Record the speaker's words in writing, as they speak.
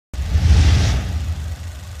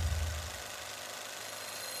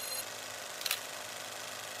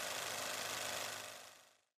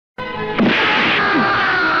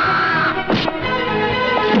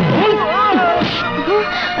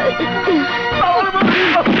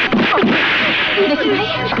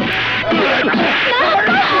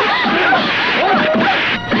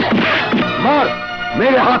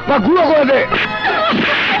হাত পা গুঁড়ো করে দে।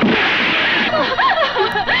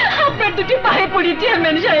 আপনার দুটি পায়ে পড়ি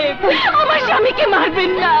চেয়ারম্যান সাহেব, আমার স্বামীকে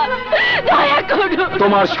মারবেন না, দয়া করুন।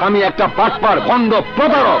 তোমার স্বামী একটা বাটপার, ভণ্ড,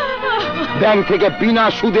 প্রতারক। ব্যাংক থেকে বিনা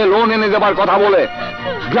সুদে লোন এনে দেবার কথা বলে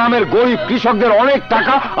গ্রামের গরিব কৃষকদের অনেক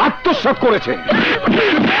টাকা আত্মসাৎ করেছে।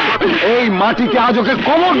 এই মাটিতে আজ ওকে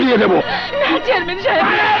কবর দিয়ে দেবো। না চেয়ারম্যান সাহেব,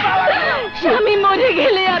 স্বামী মরে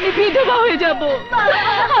গেলে আমি বিধবা হয়ে যাব,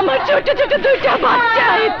 আমার ছোট ছোট দুইটা বাচ্চা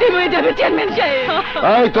এতিম হয়ে যাবে চেয়ারম্যান সাহেব।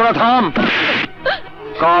 এই তোরা থাম,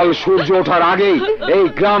 কাল সূর্য ওঠার আগেই এই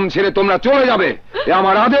গ্রাম ছেড়ে তোমরা চলে যাবে, এ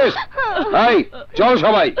আমার আদেশ। এই চল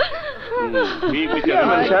সবাই।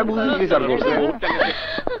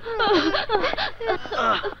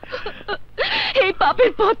 এই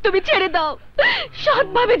পাপের পথ তুমি ছেড়ে দাও,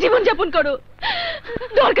 সৎভাবে জীবনযাপন করো,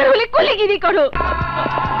 দরকার হলে কুলিগিরি করো।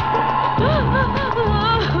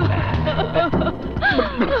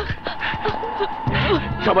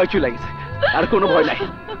 সবাই চলে গেছে, আর কোনো ভয় নাই।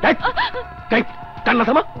 কান্না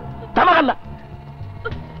থামা, থামা কান্না।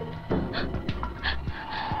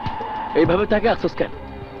 এইভাবে তাকে আফসোস কেন?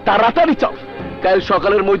 তাড়াতাড়ি চল, কাল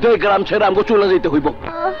সকালের মধ্যে গ্রাম ছেড়ে আমাকে চলে যেতে হইব।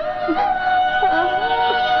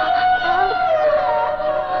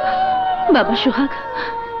 বাবা সোহাগ,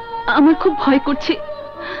 আমার খুব ভয় করছে।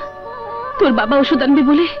 তোর বাবা ওষুধ আনবে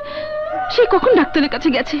বলে সে কখন ডাক্তারের কাছে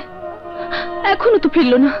গেছে, এখনো তো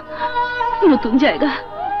ফিরল না। নতুন জায়গা,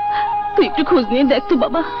 তুই একটু খোঁজ নিয়ে দেখ তো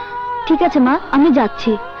বাবা। ঠিক আছে মা, আমি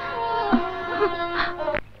যাচ্ছি।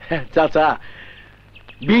 চাচা,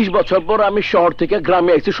 20 বছর পর আমি শহর থেকে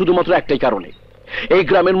গ্রামে আইছি শুধুমাত্র একটাই কারণে, এই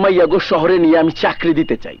গ্রামের মাইয়াগো শহরে নিয়ে আমি চাকরি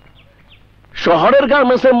দিতে চাই। শহরের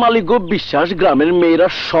গার্মেন্টসের মালিকগো বিশ্বাস গ্রামের মেয়েরা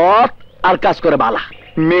সৎ আর কাজ করে বালা।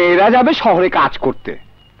 মেয়েরা যাবে শহরে কাজ করতে,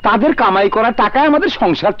 তাদের কামাই করা টাকায় আমাদের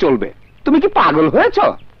সংসার চলবে। তুমি কি পাগল হয়েছ?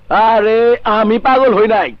 আরে আমি পাগল হই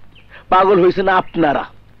নাই, পাগল হয়েছে না আপনারা।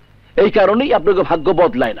 এই কারণেই আপনাকে ভাগ্য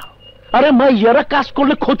বদলায় না। আরে মাইয়ারা কাজ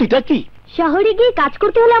করলে ক্ষতিটা কি? শহরে গিয়ে কাজ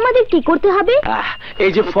করতে হলে আমাদের কি করতে হবে?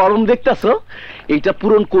 এই যে ফর্ম দেখতেছো, এটা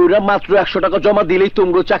পূরণ কইরা মাত্র 100 টাকা জমা দিলেই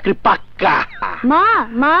তোমরা চাকরি পাক্কা। মা,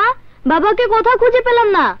 মা, বাবাকে কোথাও খুঁজে পেলাম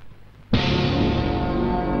না।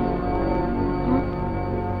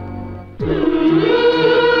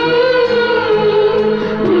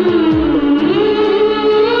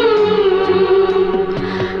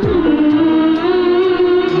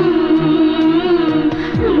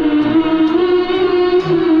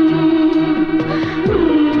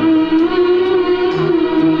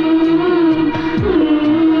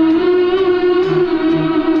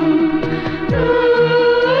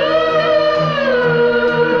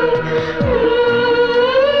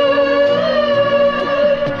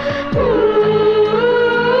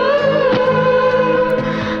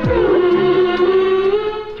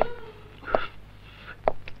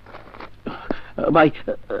 ভাই,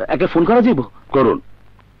 একে ফোন করা যাইব? করুন।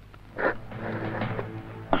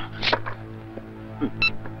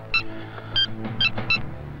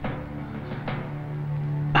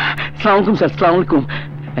 সালামালাইকুম স্যার। সালামালাইকুম।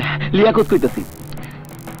 লিয়াকত কইতাছি।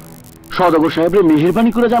 সওদাগর সাহেবরে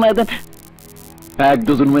মেহেরবানি করে জানায় দেন 1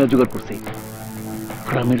 ডজন মেয়া জোগাড় করছি,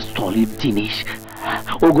 গ্রামের সলিড জিনিস।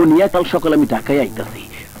 ওগো নিয়ে কাল সকালে আমি ঢাকায় আইতাছি।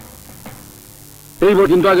 এইবার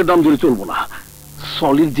কিন্তু আগের দাম ধরে চলবো না,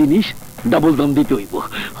 সলিড জিনিস ডাবল দাম দিতে হইব।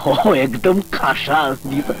 একদম খাসা।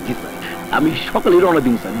 জি স্যার, জি স্যার, আমি সকালে রওনা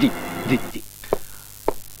দিন স্যার। জি জি জি।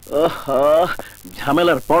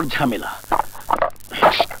 ঝামেলার পর ঝামেলা,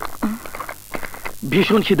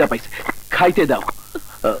 ভীষণ খিদা পাইছে, খাইতে দাও।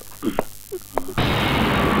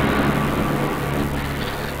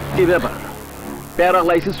 কি ব্যাপার,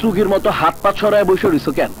 প্যারালাইসিস রোগীর মতো হাত পা ছড়ায় বসে রইছ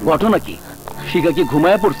কেন? ঘটনা কি? শিখা কি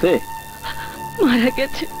ঘুমায় পড়ছে? মারা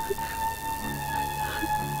গেছে।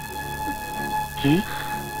 কি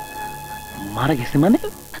মারা গেছে মানে?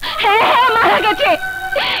 হ্যাঁ হ্যাঁ, মারা গেছে।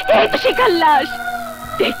 এই তো শিখার লাশ,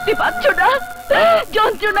 দেখতে পাচ্ছ না?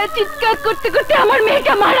 যন্ত্রণায় চিৎকার করতে করতে আমার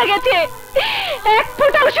মেয়েটা মারা গেছে। এক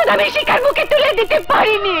ফোঁটা ওষুধ আমি শিখার মুখে তুলে দিতে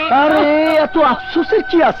পারিনি। আরে এত আফসোসের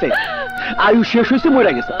কি আছে? আয়ু শেষ হয়েছে,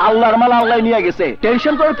 মরে গেছে, আল্লাহর মাল আল্লাহ নিয়ে গেছে,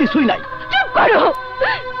 টেনশন করার কিছুই নাই। চুপ করো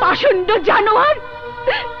পাষণ্ড জানোয়ার,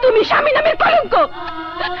 তুমি স্বামী নামের কলঙ্ক।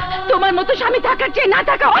 তোমার মতো স্বামী থাকার চেয়ে না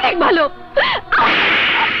থাকা অনেক ভালো।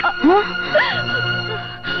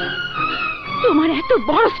 তোমার এত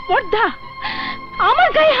বড় স্পর্ধা, আমার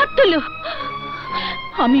গায়ে হাত তোলো।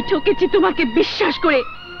 আমি ঠকেছি তোমাকে বিশ্বাস করে,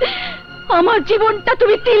 আমার জীবনটা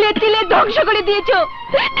তুমি তিলে তিলে ধ্বংস করে দিয়েছো।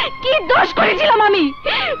 কি দোষ করেছিলাম আমি?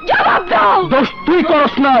 জবাব দাও। দোষ তুই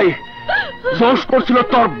করস নাই, দোষ করছিল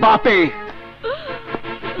তোর বাপে।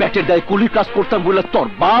 পেটের দায়ে কুলির কাজ করতাম বলে তোর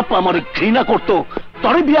বাপ আমার ঘৃণা করতো,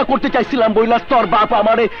 তোরে বিয়া করতে চাইছিলাম বইলাস তোর বাপ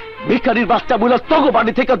আমারে ভিখারির বাচ্চা বইলাস তগো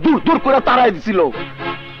বাড়ি থেকে দূর দূর করে তাড়াই দিছিল।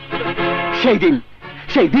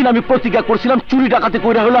 সেই দিন আমি প্রতিজ্ঞা করছিলাম চুরি ডাকাতি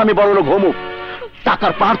কইরা হলো আমি বড় লোক হমু,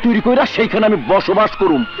 টাকার পাহাড় তৈরি কইরা সেইখানে আমি বসবাস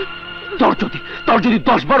করুম। তোর যদি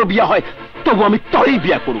 10-12 বিয়া হয় তবু আমি তোরই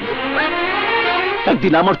বিয়া করুম।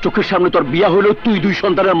 একদিন আমার চোখের সামনে তোর বিয়া হইল, তুই 2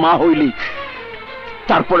 সন্তানের মা হইলি।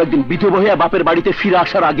 তারপর একদিন বিধবা হইয়া বাপের বাড়িতে ফিরে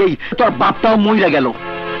আসার আগেই তোর বাপটাও মইরা গেল।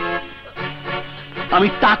 আমি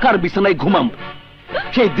টাকার বিছানায় ঘুমাম,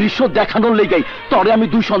 সেই দৃশ্য দেখানোর লেগেই তরে আমি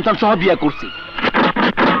 2 সন্তান সহ বিয়া করছি।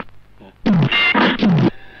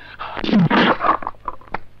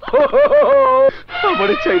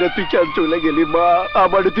 আমারে চাইরা তুই কেন চলে গেলি মা?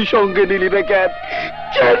 আমারে তুই সঙ্গে নিলি না কেন?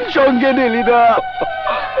 কেন সঙ্গে নিলি না?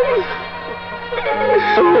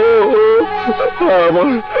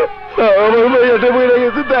 আমার ভাইয়াটা মরে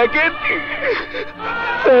গেছে, দেখেন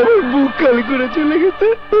আমার বুক খালি করে চলে গেছে।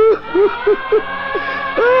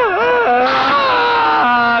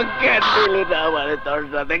 কেন দিলি না আমারে তোর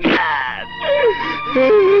সাথে? কেন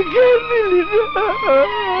দিলি না?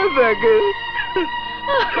 দেখেন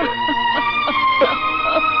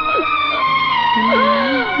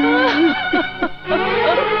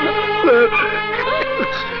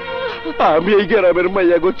আমি এই গ্রামের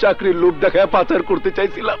মাইয়াগো চাকরির লোভ দেখায় পাচার করতে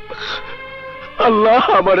চাইছিলাম। আল্লাহ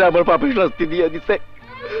আমারে আমার পাপের শাস্তি দিয়ে দিছে।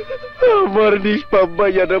 আমার নিষ্পাপ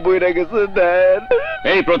মাইয়াটা বইরা গেছে। দেন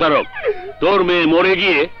এই প্রতারক, তোর মেয়ে মরে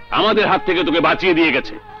গিয়ে আমাদের হাত থেকে তোকে বাঁচিয়ে দিয়ে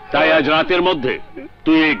গেছে, তাই আজ রাতের মধ্যে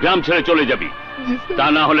তুই এই গ্রাম ছেড়ে চলে যাবি, তা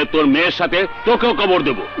না হলে তোর মেয়ের সাথে তোকেও কবর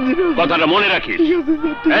দেব। কথাটা মনে রাখিস।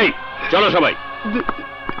 এই চলো সবাই।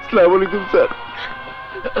 আসসালামু আলাইকুম স্যার।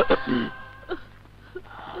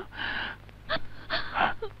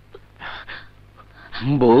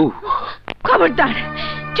 বউ খবরদার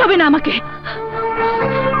ছবি না আমাকে,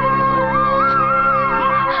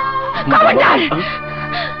 খবরদার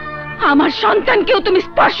আমার সন্তানকেও তুমি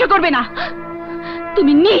স্পর্শ করবে না।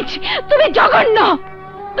 তুমি নীচ, তুমি জঘন্য,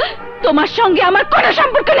 তোমার সঙ্গে আমার কোনো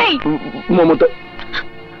সম্পর্ক নেই। মমতা,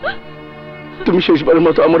 তুমি শেষবারের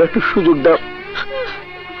মতো আমার একটা সুযোগ দাও।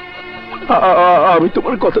 আমি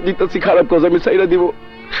তোমার কথা দিতেছি, খারাপ কাজ আমি চাইরা দিব,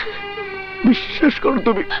 বিশ্বাস করো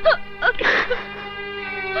তুমি।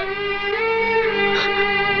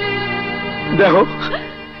 দেখো,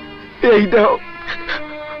 এই দেখো,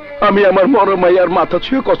 আমি আমার মরো মাইয়ার মাথা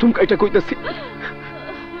ছুঁয়ে কসম কাইটা কইতেছি,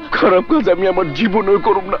 খারাপ কাজ আমি আমার জীবনেও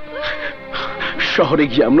করুম না। শহরে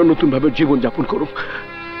গিয়ে আমরা নতুন ভাবে জীবন যাপন করুম,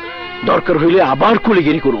 দরকার হইলে আবার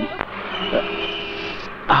কুলিগিরি করুম।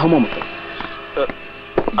 আহ মমতা,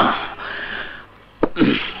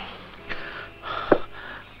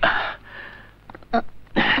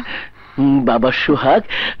 বাবা সোহাগ,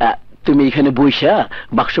 তুমি এখানে বইসা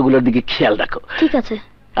বাক্সগুলোর দিকে খেয়াল রাখো। ঠিক আছে।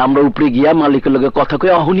 আমরা উপরে গিয়া মালিকের লগে কথা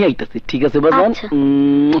কয়ে অহনি আইতাছি, ঠিক আছে বাজান?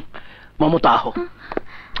 মমতা আহো,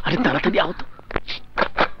 আরে তাড়াতাড়ি আহো তো,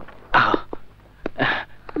 আহো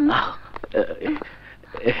আহো।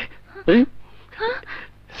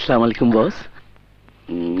 আসসালামু আলাইকুম বস।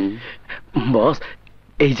 বস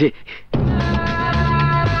এই যে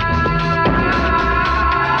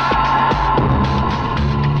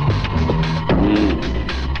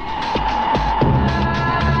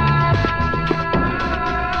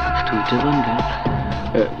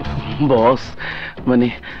বস, মানে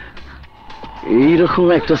এইরকম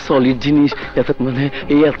একটা সলিড জিনিস মানে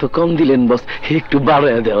এত কম দিলেন বস, একটু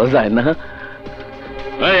বাড়ায় দেওয়া যায় না?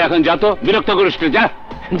 এখন যা তো, বিরক্ত করিস না, যা।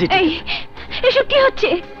 এসব কি হচ্ছে?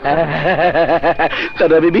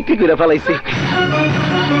 তারা আমি বিক্রি করে ফেলাইছি।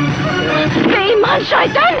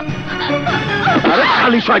 শয়তান! আরে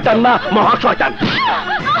খালি শয়তান না, মহা শয়তান।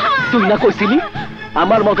 তুই না কইছিলি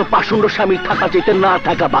আমার মতো পাষণ্ড স্বামীর থাকা চাইতে না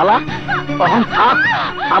থাকা বালা? তখন থাক,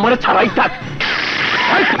 আমার ছাড়াই থাক।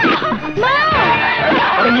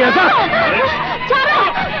 নিয়ে যা।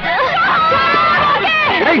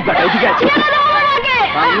 এই বেটা এইদিকে আছে,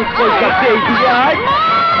 আমি কলকাতা এইদিকে আয়।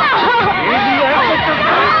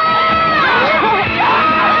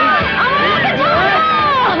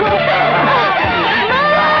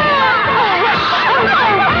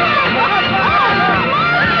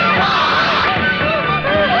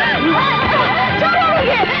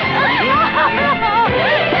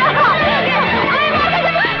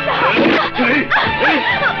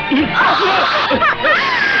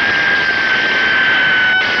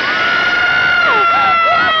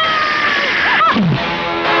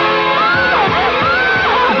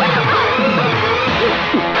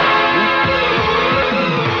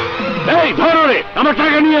 ধরো রে, আমার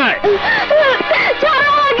টাকা নিয়ে আয়।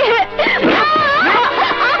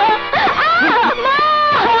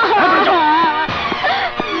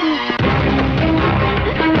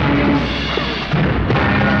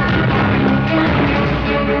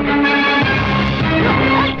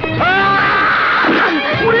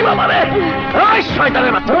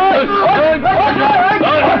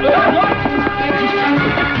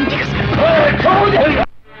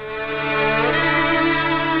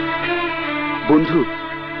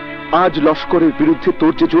 আজ লস্করের বিরুদ্ধে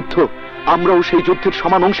তোর যে যুদ্ধ, আমরাও সেই যুদ্ধের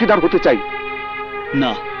সমান অংশীদার হতে চাই।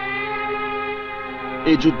 না,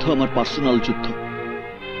 এই যুদ্ধ আমার পার্সোনাল যুদ্ধ।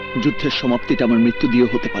 যুদ্ধের সমাপ্তিটা আমার মৃত্যু দিয়ে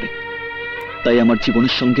হতে পারে, তাই আমার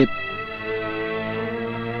জীবনের সঙ্গে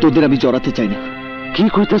তোদের আমি জড়াতে চাই না। কি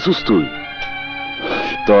কইতেছিস তুই?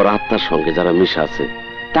 তোর আত্মার সঙ্গে যারা মিশা আছে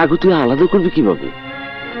তাকে তুই আলাদা করবি কিভাবে?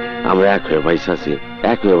 আমরা এক হয়ে বাইসে আছি,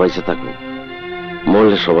 এক হয়ে বাইসে থাকবো,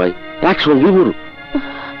 মরলে সবাই একসঙ্গে মরুক।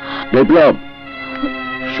 বিপ্লব,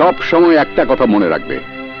 সব সময় একটা কথা মনে রাখবে,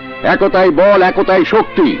 একতাই বল, একতাই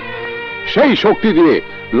শক্তি। সেই শক্তি দিয়ে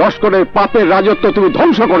লস্করের পাপের রাজত্ব তুমি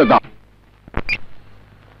ধ্বংস করে দাও।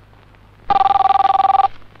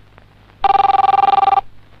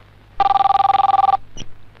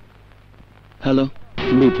 হ্যালো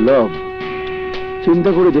বিপ্লব, চিন্তা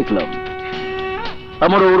করে দেখলাম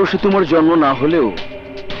আমার ওরসে তোমার জন্ম না হলেও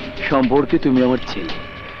সম্পর্কে তুমি আমার ছেলে,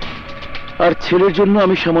 আর ছেলের জন্য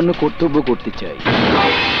আমি সামান্য কর্তব্য করতে চাই।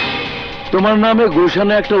 তোমার নামে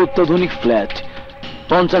গুলশানে একটা অত্যাধুনিক ফ্ল্যাট,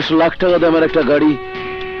 50 লাখ টাকা দামের একটা গাড়ি,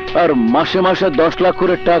 আর মাসে মাসে 10 লাখ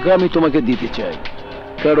করে টাকা আমি তোমাকে দিতে চাই।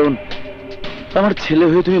 কারণ আমার ছেলে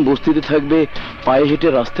হয়ে তুমি বস্তিতে থাকবে, পায়ে হেঁটে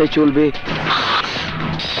রাস্তায় চলবে।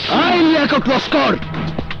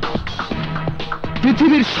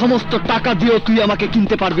 পৃথিবীর সমস্ত টাকা দিয়েও তুই আমাকে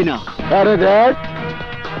কিনতে পারবি না। আরে দেখ,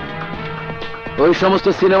 ওই সমস্ত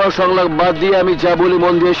সিনেমার সংলাপ বাদ দিয়ে আমি যা বলি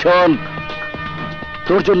মন দিয়ে শোন।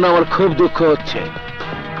 তোর জন্য আমার খুব দুঃখ হচ্ছে,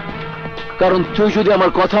 কারণ তুই যদি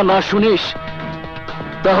আমার কথা না শুনিস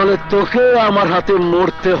তাহলে তোকে আমার হাতে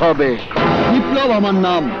মরতে হবে। বিপ্লব আমার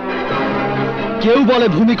নাম। কেউ বলে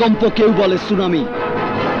ভূমিকম্প, কেউ বলে সুনামি।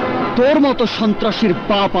 তোর মতো সন্ত্রাসীর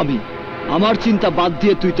বাপ আমি। আমার চিন্তা বাদ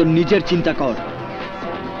দিয়ে তুই তোর নিজের চিন্তা কর।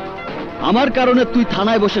 আমার কারণে তুই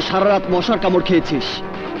থানায় বসে সারা রাত মশার কামড় খেয়েছিস,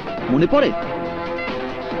 মনে পড়ে?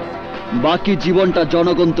 বাকি জীবনটা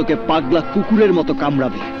জনগণ তোকে পাগলা কুকুরের মতো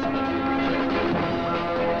কামড়াবে।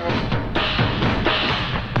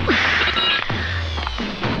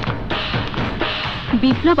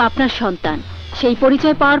 বিপ্লব আপনার সন্তান, সেই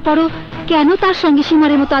পরিচয় পাওয়ার পরও কেন তার সঙ্গে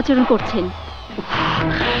সীমারের মতো আচরণ করছেন?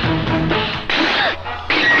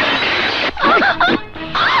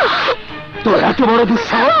 তোর এত বড়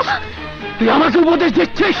দুঃসাহস, তুই আমাকে উপদেশ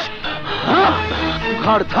দিচ্ছিস?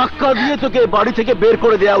 ঘাড় ধাক্কা দিয়ে তোকে বাড়ি থেকে বের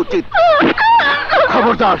করে দেওয়া উচিত।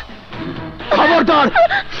 খবরদার, খবরদার,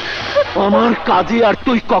 আমার কাজে আর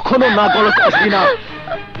তুই কখনো না গলত আসবি না।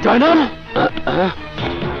 জয়নাল,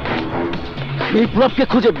 বিপ্লবকে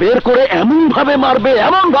খুঁজে বের করে এমন ভাবে মারবে,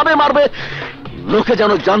 এমন ভাবে মারবে লোকে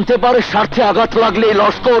যেন জানতে পারে স্বার্থে আঘাত লাগলে এই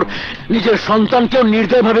লস্কর নিজের সন্তানকেও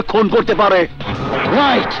নির্দয়ভাবে খুন করতে পারে।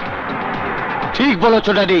 রাইট, ঠিক বলেছ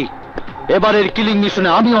ড্যাডি। এবারের কিলিং মিশনে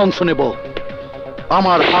আমি অংশ নেব।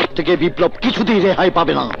 আমার হাত থেকে বিপ্লব কিছুতেই রেহাই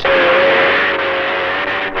পাবে না।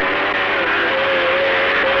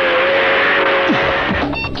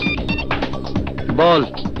 বল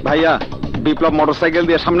ভাইয়া, বিপ্লব মোটরসাইকেল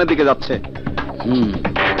দিয়ে সামনের দিকে যাচ্ছে।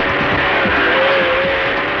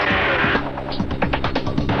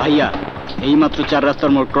 ভাইয়া, এইমাত্র 4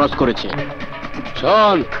 রাস্তার মোড় ক্রস করেছে।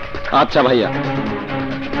 শোন। আচ্ছা ভাইয়া।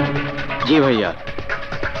 জি ভাইয়া।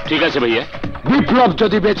 ঠিক আছে ভাইয়া। বিপ্লব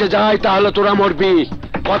যদি বেঁচে যায় তাহলে তোরা মরবি,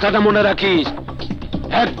 কথাটা মনে রাখিস।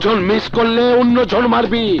 একজন মিস করলে অন্যজন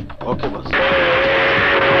মারবি। ওকে বস।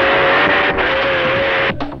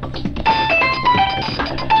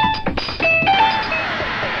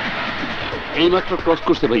 এইমাত্র ক্রস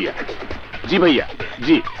করছে ভাইয়া। জি ভাইয়া,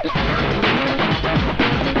 জি।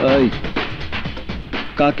 এই,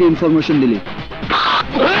 কাকে ইনফরমেশন দিলি?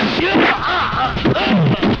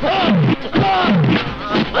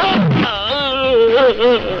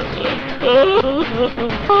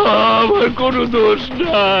 আমার কোনো দোষ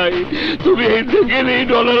নাই। তুমি গেলেই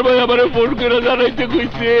ডলার ভাই আমার ফোন করে জানাইতে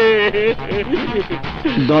কইছে।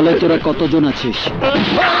 দলে তোরা কতজন আছিস?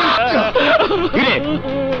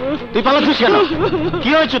 তুই পালাচ্ছিস কেন? কি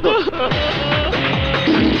হয়েছে তো?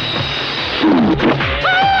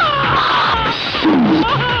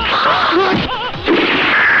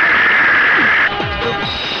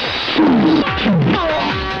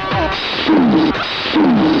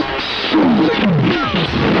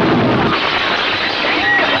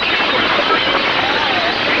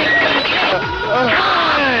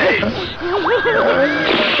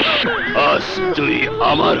 আজ তুই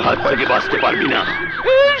আমার হাত থেকে বাঁচতে পারবি না।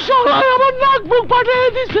 সবাই আমার নাক মুখ পাঠিয়ে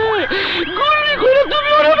দিছে, গুলি করে তুমি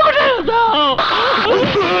ওরে পাঠিয়ে দাও।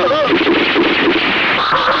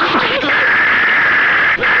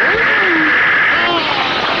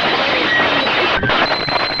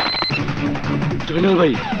 জয়নাল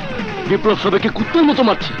ভাই, বিপ্লব সবাইকে কুত্তার মতো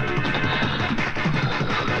মারছে।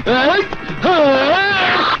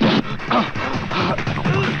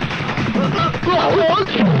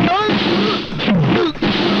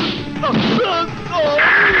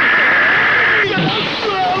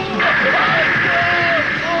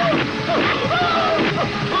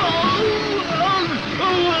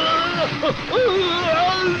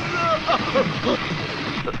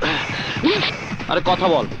 আরে কথা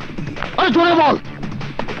বল, আরে জোরে বল।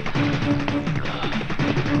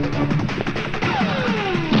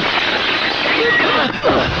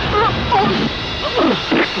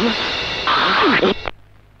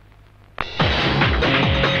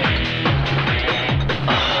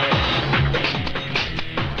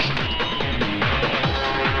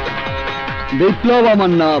 বিপ্লব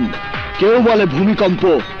আমার নাম। কেউ বলে ভূমিকম্প,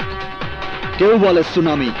 কেউ বলে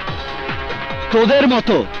সুনামি। তোদের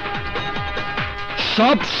মতো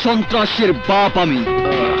সব সন্ত্রাসের বাপ আমি।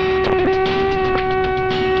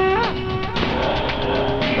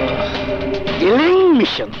 Killing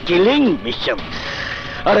mission, killing mission.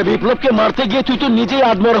 আরে বিপ্লবকে মারতে গিয়ে তুই তো নিজেই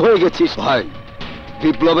আদমর হয়ে গেছিস। ভাই,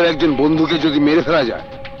 বিপ্লবের একজন বন্ধুকে যদি মেরে ফেলা যায়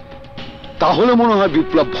তাহলে মনে হয়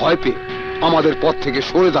বিপ্লব ভয় পেয়ে আমাদের পথ থেকে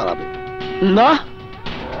সরে দাঁড়াবে। না,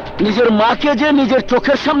 নিজের মাকে যে নিজের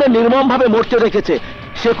চোখের সামনে নির্মম ভাবে মরতে দেখেছে,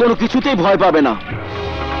 সে কোনো কিছুতেই ভয় পাবে না।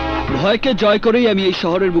 ভয়কে জয় করেই আমি এই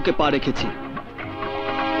শহরের বুকে পা রেখেছি।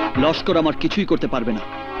 লস্কর আমার কিছুই করতে পারবে না।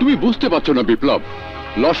 তুমি বুঝতে পারছো না বিপ্লব,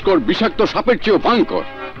 লস্কর বিষাক্ত সাপের চেয়েও ভয়ঙ্কর।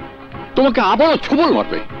 তোমাকে আবারও ছোবল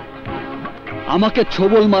মারবে। আমাকে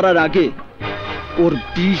ছোবল মারার আগে ওর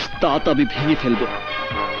বিষ দাঁত আমি ভেঙে ফেলবো।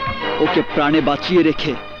 ওকে প্রাণে বাঁচিয়ে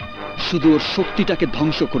রেখে শুধু ওর শক্তিটাকে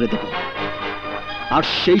ধ্বংস করে দেব। আর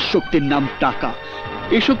সেই শক্তির নাম টাকা।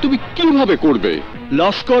 এসব তুমি কিভাবে করবে?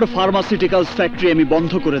 লস্কর ফার্মাসিউটিক্যালস ফ্যাক্টরি আমি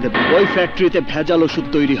বন্ধ করে দেব। ওই ফ্যাক্টরিতে ভেজাল ওষুধ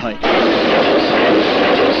তৈরি হয়।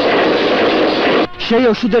 সেই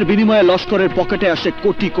ওষুধের বিনিময়ে লস্করের পকেটে আসে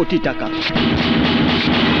কোটি কোটি টাকা।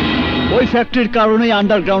 ওই ফ্যাক্টরির কারণেই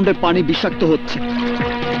আন্ডারগ্রাউন্ডে পানি বিষাক্ত হচ্ছে।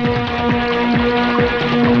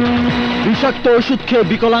 বিষাক্ত ওষুধ খেয়ে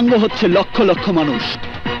বিকলাঙ্গ হচ্ছে লক্ষ লক্ষ মানুষ।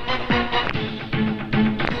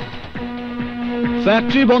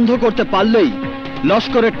 ফ্যাক্টরি বন্ধ করতে পারলেই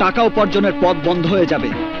লস্করের টাকা উপার্জনের পথ বন্ধ হয়ে যাবে।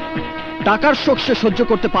 টাকার শোক সে সহ্য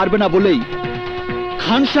করতে পারবে না বলেই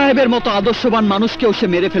খান সাহেবের মতো আদর্শবান মানুষকেও সে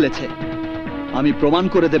মেরে ফেলেছে। আমি প্রমাণ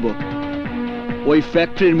করে দেব ওই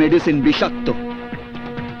ফ্যাক্টরির মেডিসিন বিষাক্ত।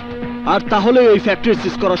 আর তাহলে ওই ফ্যাক্টরি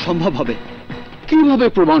সিজ করা সম্ভব হবে। কিভাবে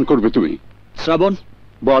প্রমাণ করবে তুমি? শ্রাবণ,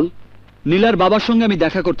 বল। নীলার বাবার সঙ্গে আমি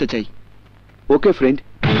দেখা করতে চাই। ওকে ফ্রেন্ড।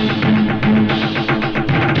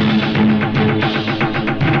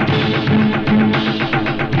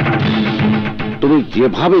 তুমি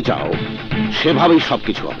যেভাবে চাও সেভাবেই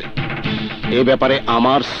সবকিছু হবে। এ ব্যাপারে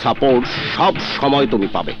আমার সাপোর্ট সব সময় তুমি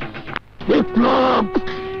পাবে। বিপ্লব,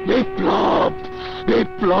 বিপ্লব,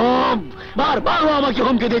 বিপ্লব বারবার আমাকে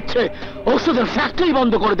হুমকি দিচ্ছে ওষুধের ফ্যাক্টরি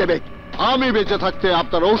বন্ধ করে দেবে। আমি বেঁচে থাকতে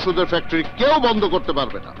আপনার ঔষধের ফ্যাক্টরি কেউ বন্ধ করতে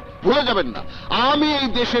পারবে না, ভুলে যাবেন না। আমি এই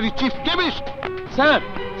দেশের চিফ কেমিস্ট। স্যার,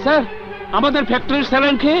 স্যার, আমাদের ফ্যাক্টরির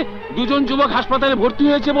স্যালাইন খেয়ে দুজন যুবক হাসপাতালে ভর্তি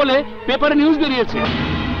হয়েছে বলে পেপারে নিউজ বেরিয়েছে।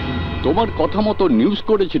 তোমার কথা মতো নিউজ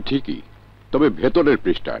করেছে ঠিকই, তবে ভেতরের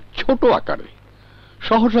পৃষ্ঠায় ছোট আকারে,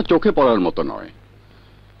 সহসা চোখে পড়ার মতো নয়।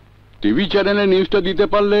 টিভি চ্যানেলে নিউজটা দিতে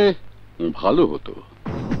পারলে ভালো হতো।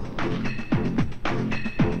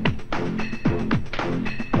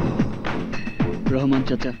 রহমান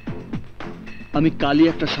চাচা, আমি কালই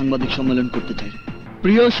একটা সাংবাদিক সম্মেলন করতে চাই।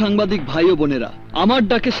 প্রিয় সাংবাদিক ভাই ও বোনেরা, আমার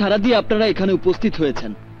ডাকে সাড়া দিয়ে আপনারা এখানে উপস্থিত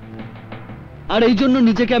হয়েছেন, আর এই জন্য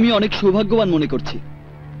নিজেকে আমি অনেক সৌভাগ্যবান মনে করছি।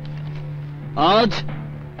 আজ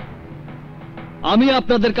আমি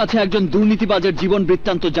আপনাদের কাছে একজন দুর্নীতিবাজের জীবন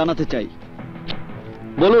বৃত্তান্ত জানাতে চাই।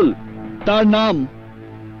 বলুন। তার নাম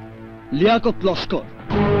লিয়াকত লস্কর।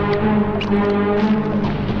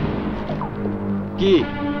 কি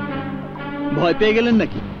ভয় পেয়ে গেলেন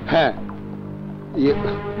নাকি? হ্যাঁ,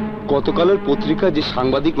 গতকালের পত্রিকা যে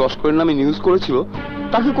সাংবাদিক লস্করের নামে নিউজ করেছিল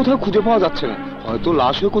তাকে কোথাও খুঁজে পাওয়া যাচ্ছে না। হয়তো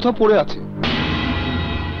লাশ হয়ে কোথাও পড়ে আছে।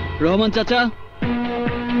 রহমান চাচা,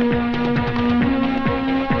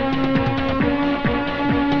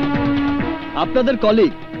 আপনাদের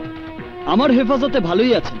কলিগ আমার হেফাজতে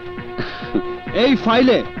ভালোই আছেন। এই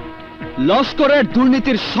ফাইলে লস্করের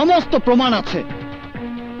দুর্নীতির সমস্ত প্রমাণ আছে,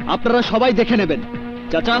 আপনারা সবাই দেখে নেবেন।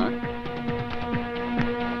 চাচা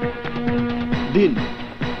দিন।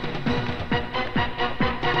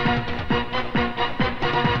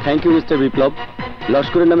 থ্যাংক ইউ মিস্টার বিপ্লব।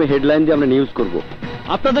 লস্করের নামে হেডলাইন দিয়ে আমরা নিউজ করব।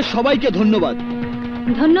 আপনাদের সবাইকে ধন্যবাদ।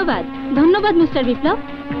 ধন্যবাদ, ধন্যবাদ মিস্টার বিপ্লব।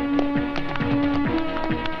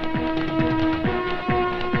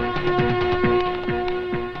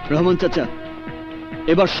 রহমান চাচা,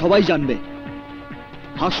 এবার সবাই জানবে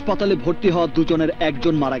হাসপাতালে ভর্তি হওয়া দুজনের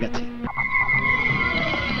একজন মারা গেছে।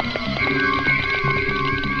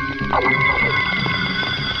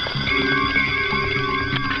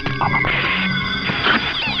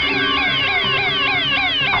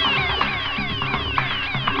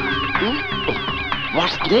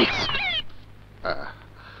 নেক্সট।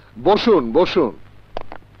 বসুন বসুন।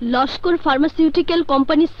 লস্কর ফার্মাসিউটিক্যাল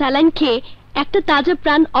কোম্পানির স্যালাইন খেয়ে একটা তাজা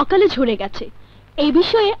প্রাণ অকালে ঝরে গেছে, এই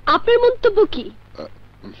বিষয়ে আপনার মন্তব্য কি?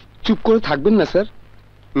 চুপ করে থাকবেন না স্যার।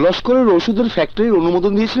 লস্করের ওষুধের ফ্যাক্টরির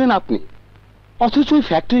অনুমোদন দিয়েছিলেন আপনি, অথচ ওই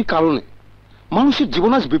ফ্যাক্টরির কারণে মানুষের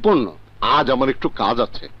জীবন আজ বিপন্ন। আজ আমার একটু কাজ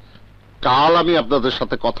আছে, কাল আমি আপনাদের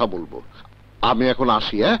সাথে কথা বলবো। আমি এখন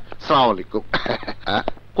আসি। সালাম আলাইকুম।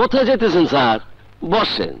 কোথায় যেতেছেন স্যার?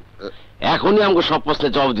 বসেন, এখনই আমাকে সব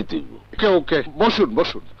প্রশ্নের জবাব দিতে হইব। ওকে ওকে, বসুন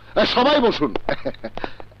বসুন, সবাই বসুন।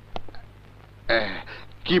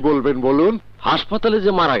 কি বলবেন বলুন। হাসপাতালে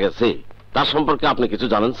যে মারা গেছে তার সম্পর্কে আপনি কিছু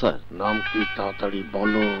জানেন স্যার? নাম কি তাড়াতাড়ি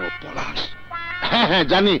বলো। পলাশ। হ্যাঁ হ্যাঁ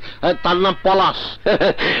জানি, তার নাম পলাশ।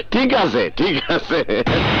 ঠিক আছে ঠিক আছে।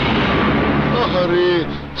 আরে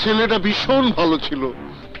ছেলেটা ভীষণ ভালো ছিল।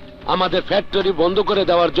 আমাদের ফ্যাক্টরি বন্ধ করে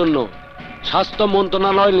দেওয়ার জন্য স্বাস্থ্য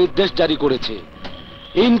মন্ত্রণালয় নির্দেশ জারি করেছে।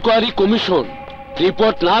 ইনকোয়ারি কমিশন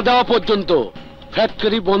রিপোর্ট না দেওয়া পর্যন্ত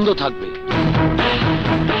ফ্যাক্টরি বন্ধ থাকবে।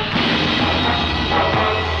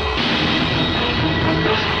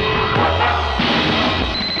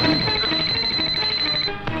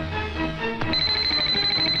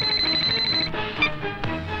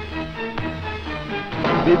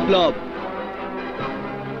 বিপ্লব,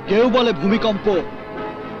 কেউ বলে ভূমিকম্প,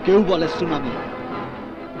 কেউ বলে সুনামি,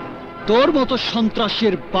 তোর মতো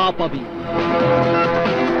সন্ত্রাসের বাপ আমি।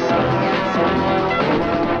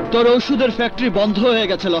 তোর ওষুধের ফ্যাক্টরি বন্ধ হয়ে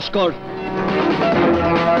গেছে লস্কর।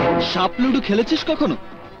 সাপ লুডু খেলেছিস কখনো?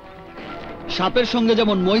 সাপের সঙ্গে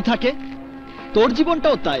যেমন মই থাকে, তোর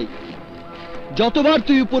জীবনটাও তাই। যতবার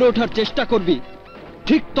তুই উপরে ওঠার চেষ্টা করবি,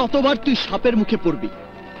 ঠিক ততবার তুই সাপের মুখে পড়বি।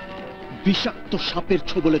 বিষাক্ত সাপের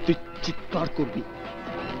ছোবলে তুই চিৎকার করবি।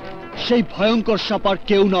 সেই ভয়ঙ্কর সাপ আর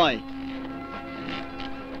কেউ নয়,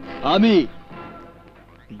 আমি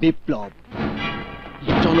বিপ্লব।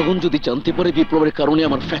 জনগণ যদি জানতে পারে বিপ্লবের কারণে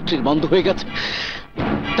আমার ফ্যাক্টরি বন্ধ হয়ে গেছে,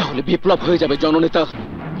 তাহলে বিপ্লব হয়ে যাবে জননেতা।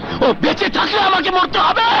 ও বেঁচে থাকলে আমাকে মরতে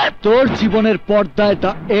হবে। তোর জীবনের পর্দায়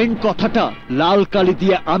দা এন্ড কথাটা লাল কালি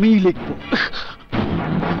দিয়ে আমিই লিখব।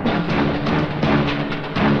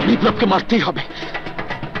 বিপ্লবকে মারতেই হবে,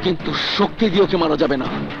 কিন্তু শক্তি দিয়ে ওকে মারা যাবে না।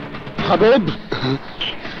 হাবিব,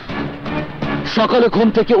 সকালে ঘুম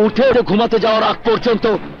থেকে উঠে ঘুমাতে যাওয়ার আগ পর্যন্ত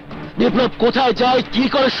বিপ্লব কোথায় যায়, কি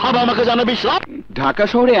করে, সব আমাকে জানাবি। সব। ঢাকা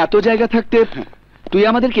শহরে এত জায়গা থাকতে তুই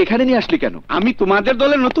আমাদেরকে এখানে নিয়ে আসলি কেন? আমি তোমাদের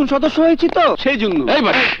দলের নতুন সদস্য হয়েছি তো, সেই জন্য। এই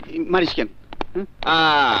বাস, মারিস কেন?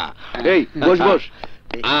 এই বস বস।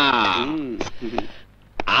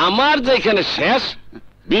 আমার যেখানে শেষ,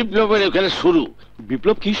 বিপ্লবের এখানে শুরু।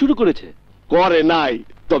 বিপ্লব কি শুরু করেছে? করে নাই,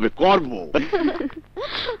 তবে করব।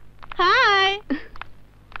 হাই,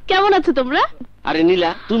 কেমন আছো তোমরা? আরে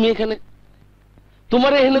নীলা, তুমি এখানে?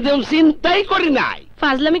 তোমার এখানে তো আমি চিন্তাই করি নাই।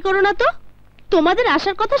 ফাজলামি করো না তো, তোমাদের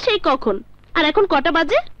আসার কথা সেই কখন, আর এখন কটা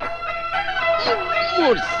বাজে?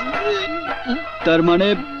 তার মানে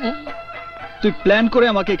তুই প্ল্যান করে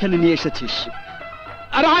আমাকে এখানে নিয়ে এসেছিস?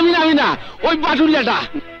 আরে আমি না, ওই বাটুলিয়াটা।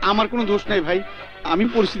 আমার কোনো দোষ নাই ভাই, আমি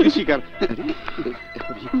পরিস্থিতি শিকার।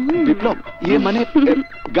 বিপ্লব, ইয়ে মানে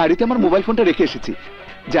গাড়িতে আমার মোবাইল ফোনটা রেখে এসেছি,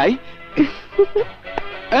 যাই।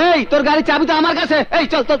 এই তোর গাড়ি চাবি তো আমার কাছে। এই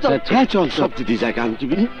চল চল চল। হ্যাঁ চল। সব দিদি জায়গা আমি কি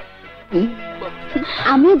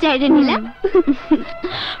আমিও যাই রে নীলা।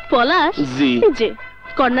 পলাশ, জি। এই যে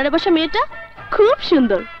কর্নারে বসা মেয়েটা খুব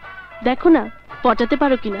সুন্দর, দেখো না পটাতে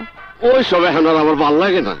পারো কিনা। ওই সব এখন আর আমার ভালো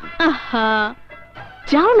লাগে না। আহা,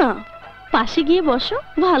 যাও না, পাশে গিয়ে বসো,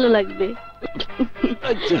 ভালো লাগবে।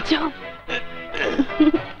 যাও।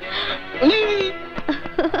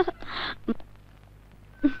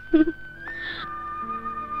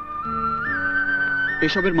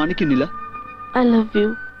 এসবের মানে কি নীলা? I love you.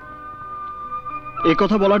 এ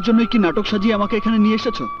কথা বলার জন্যই কি নাটক সাজিয়ে আমাকে এখানে নিয়ে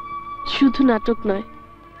এসেছো? শুধু নাটক নয়,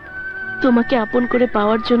 তোমাকে আপন করে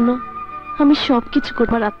পাওয়ার জন্য আমি সবকিছু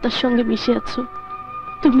করবার আত্মার সঙ্গে মিশে আছো।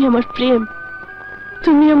 তুমি আমার প্রেম,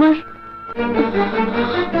 তুমি আমার।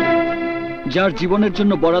 যার জীবনের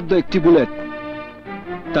জন্য বরাদ্দ একটি বুলেট,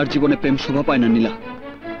 তার জীবনে প্রেম শোভা পায় না নীলা।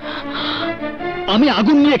 আমি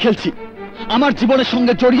আগুন নিয়ে খেলছি। আমার জীবনের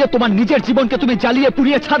সঙ্গে জড়িয়ে তোমার নিজের জীবনকে তুমি জ্বালিয়ে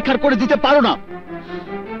পুড়িয়ে ছারখার করে দিতে পারো না।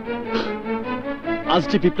 আজ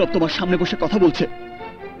যে বিপ্লব তোমার সামনে বসে কথা বলছে,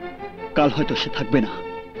 কাল হয়তো সে থাকবে না,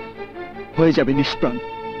 হয়ে যাবে নিষ্প্রাণ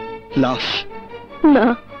লাশ। না,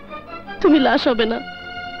 তুমি লাশ হবে না,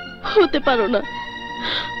 হতে পারো না।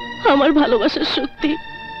 আমার ভালোবাসার শক্তি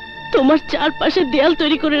তোমার চারপাশে দেয়াল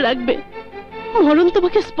তৈরি করে রাখবে, মরণ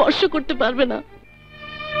তোমাকে স্পর্শ করতে পারবে না।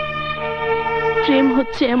 প্রেম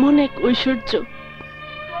হচ্ছে এমন এক ঐশ্বর্য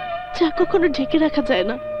যা কখনো ঢেকে রাখা যায়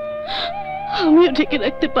না। আমিও ঢেকে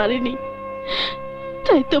রাখতে পারিনি,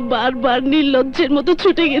 তাই তো বারবার নির্লজ্জের মতো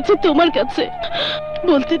ছুটে গেছি তোমার কাছে।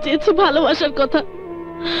 বলতে চেয়েছি ভালোবাসার কথা,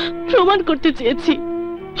 প্রমাণ করতে চেয়েছি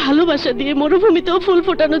ভালোবাসা দিয়ে মরুভূমিতেও ফুল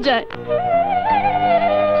ফোটানো যায়।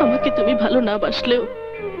 আমাকে তুমি ভালো না বাসলেও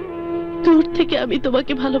দূর থেকে আমি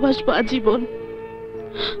তোমাকে ভালোবাসবো আজীবন।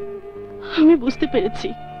 আমি বুঝতে পেরেছি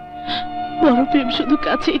বড় প্রেম শুধু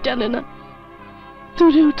কাছেই টানে না,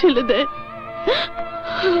 দূরেও ঠেলে দেয়।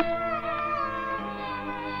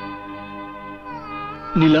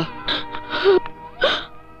 নীলা,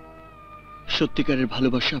 সত্যিকারের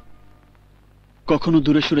ভালোবাসা কখনো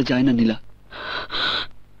দূরে সরে যায় না নীলা,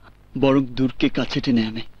 বরং দূরকে কাছে টেনে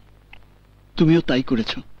আনে। তুমিও তাই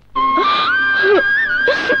করেছো।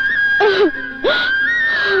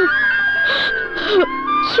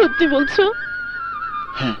 সত্যি বলছো?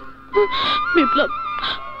 হ্যাঁ। বিপ্লব,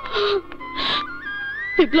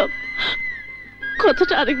 বিপ্লব,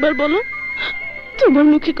 কথাটা আরেকবার বলো। তোমার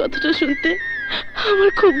মুখে কথাটা শুনতে আমার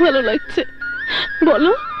খুব ভালো লাগছে,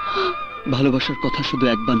 বলো। ভালোবাসার কথা শুধু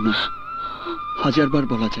একবার না, 1000 বার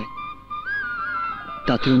বলা যায়,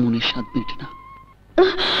 তাতেও মনের স্বাদ মেটে না।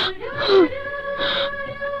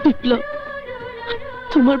 বিপ্লব,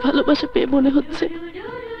 তোমার ভালোবাসা পেয়ে মনে হচ্ছে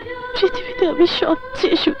পৃথিবীতে আমি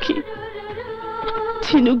সবচেয়ে সুখী।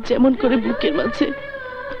 ঝিনুক যেমন করে বুকের মাঝে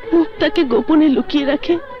মুখটাকে গোপনে লুকিয়ে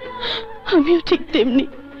রাখে, আমিও ঠিক তেমনি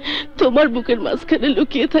তোমার বুকের মাঝখানে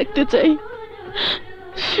লুকিয়ে থাকতে চাই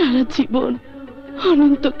সারা জীবন,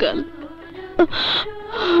 অনন্তকাল।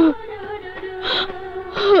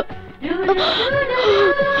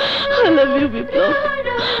 I love you, Biplab,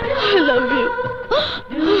 I love you.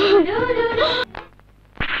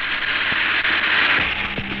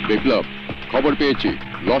 বিপ্লব, খবর পেয়েছি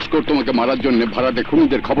লস্কর তোমাকে মারার জন্য ভাড়াটে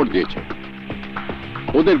খুনিদের খবর দিয়েছে।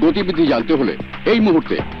 ওদের গতিবিধি জানতে হলে এই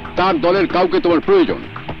মুহূর্তে তার দলের কাউকে তোমার প্রয়োজন,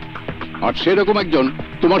 আর সেরকম একজন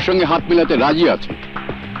তোমার সঙ্গে হাত মিলাতে রাজি আছে।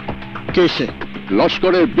 কে সে?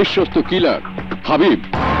 লস্করের বিশ্বস্ত কিলার হাবিব।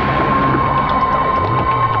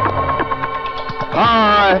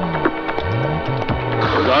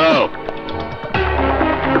 দাঁড়াও।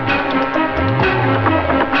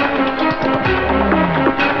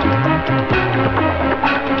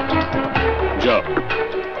 যাও।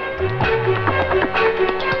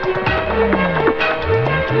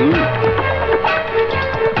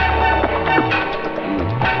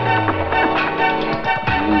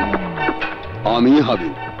 আমি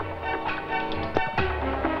হাবিব।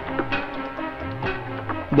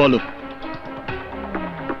 বলো।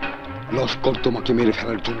 লস্কর তোমাকে মেরে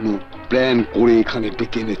ফেলার জন্য প্ল্যান করে এখানে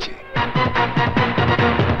ডেকে এনেছে।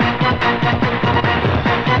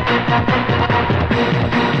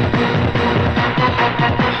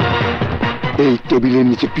 এই টেবিলের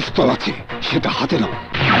নিচে পিস্তল আছে, সেটা হাতে নাও।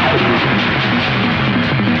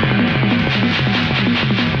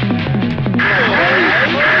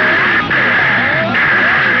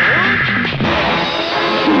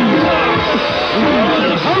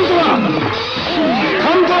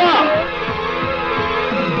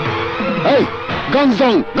 এই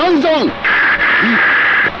গঞ্জং গঞ্জং,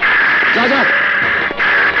 যা যা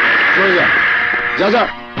চলে যা, যা যা।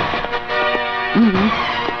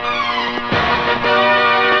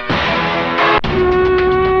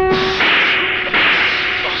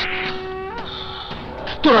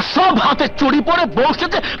 তোরা সব হাতে চুরি পরে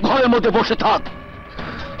বসেছে, ঘরের মধ্যে বসে থাক।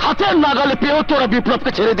 হাতের নাগালে পেয়েও তোরা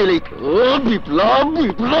বিপ্লবকে ছেড়ে দিলি। ও বিপ্লব,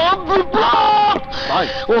 বিপ্লব, বিপ্লব!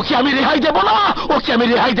 ওকে আমি রেহাই দেব না, ওকে আমি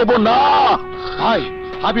রেহাই দেব না। ভাই,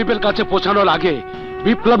 হাবিবের কাছে পৌঁছানোর আগে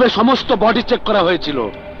বিপ্লবের সমস্ত বডি চেক করা হয়েছিল,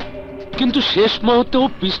 কিন্তু শেষ মুহূর্তে ও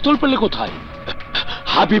পিস্তল পেলে কোথায়?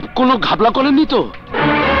 হাবিব কোনো ঘাবলা করেনি তো?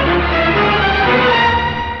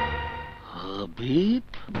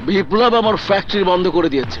 বিপ্লব আমার ফ্যাক্টরি বন্ধ করে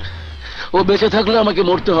দিয়েছে, ও বেঁচে থাকলে আমাকে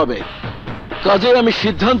মরতে হবে। কাজে আমি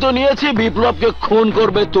সিদ্ধান্ত নিয়েছি বিপ্লবকে খুন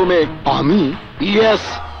করবে তুমি। আমি? ইয়েস,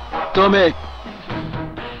 তুমি।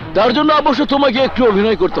 তার জন্য অবশ্য তোমাকে একটু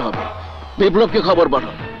অভিনয় করতে হবে। বিপ্লবকে খবর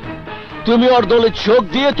পাঠাও তুমি ওর দলে যোগ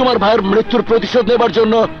দিয়ে তোমার ভাইয়ের মৃত্যুর প্রতিশোধ নেবার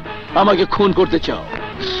জন্য আমাকে খুন করতে চাও।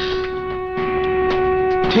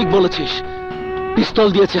 ঠিক বলেছিস, পিস্তল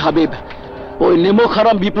দিয়েছে হাবিব। ওই নেমক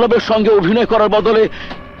হারাম বিপ্লবের সঙ্গে অভিনয় করার বদলে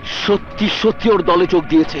সত্যি সত্যি ওর দলে যোগ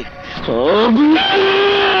দিয়েছে।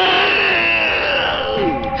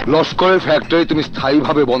 লস্করের ফ্যাক্টরি তুমি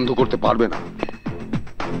স্থায়ীভাবে বন্ধ করতে পারবে না,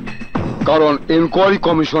 কারণ এনকোয়ারি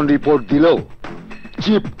কমিশন রিপোর্ট দিলেও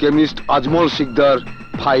চিফ কেমিস্ট আজমল শিকদার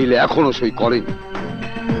ফাইলে এখনো সই করেনি।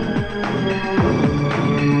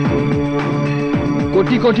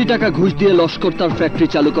 কোটি কোটি টাকা ঘুষ দিয়ে লস্কর তার ফ্যাক্টরি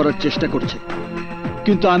চালু করার চেষ্টা করছে,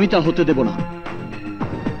 কিন্তু আমি তা হতে দেব না।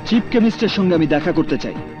 চিফ কেমিস্টের সঙ্গে আমি দেখা করতে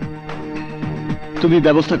চাই। তুমি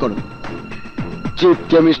ব্যবস্থা করো। চিফ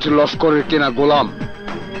কেমিস্ট লস্করের কেনা গোলাম,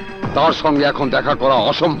 তার সঙ্গে এখন দেখা করা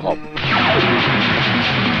অসম্ভব।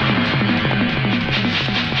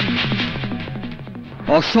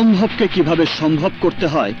 অসম্ভবকে কিভাবে সম্ভব করতে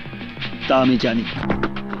হয় তা আমি জানি।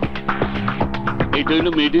 এটা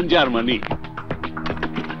হলো মেড ইন জার্মানি।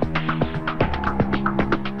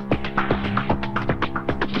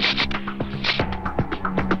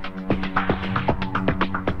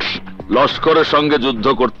 লস্করের সঙ্গে যুদ্ধ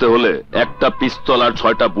করতে হলে একটা পিস্তল আর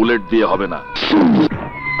 6টা বুলেট দিয়ে হবে না।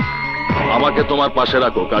 আমাকে তোমার পাশে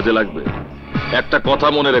রাখো, কাজে লাগবে। একটা কথা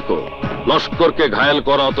মনে রেখো, লস্করকে ঘায়েল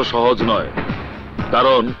করা অত সহজ নয়,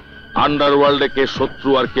 কারণ আন্ডারওয়ার্ল্ডে কে শত্রু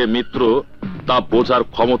আর কে মিত্র তা বোঝার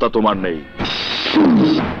ক্ষমতা তোমার নেই।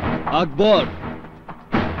 আকবর,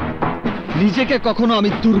 নিজেকে কখনো আমি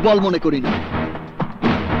দুর্বল মনে করি না।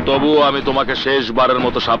 তবুও আমি তোমাকে শেষবারের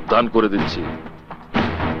মতো সাবধান করে দিচ্ছি।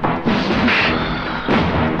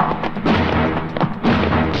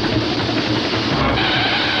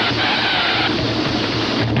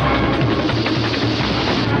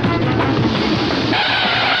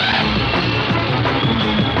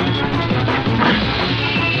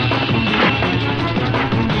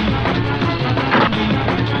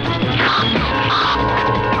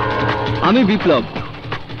 আমি বিপ্লব,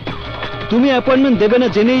 তুমি অ্যাপয়েন্টমেন্ট দেবে না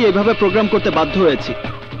জেনেই এইভাবে প্রোগ্রাম করতে বাধ্য হয়েছি।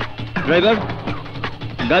 ড্রাইভার,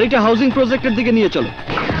 গাড়িটা হাউজিং প্রজেক্টের দিকে নিয়ে চলো।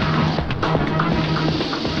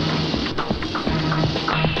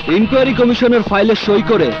 ইনকোয়ারি কমিশনের ফাইলে সই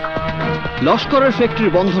করে লস্করের ফ্যাক্টরি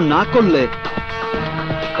বন্ধ না করলে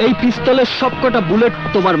এই পিস্তলের সবকটা বুলেট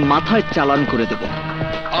তোমার মাথায় চালান করে দেব।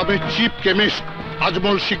 আমি চিফ কেমিস্ট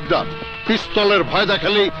আজমল শিকদার, পিস্তলের ভয়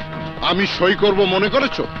দেখালেই আমি সই করব মনে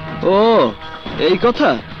করেছো? ও এই কথা,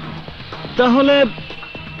 তাহলে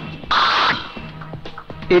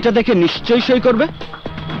এটা দেখে নিশ্চয়ই সই করবে।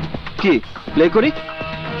 কি প্লে করি?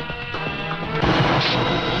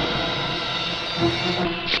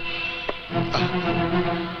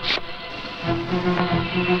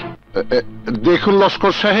 দেখুন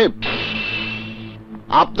লস্কর সাহেব,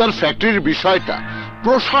 আপনার ফ্যাক্টরির বিষয়টা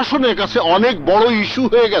প্রশাসনের কাছে অনেক বড় ইস্যু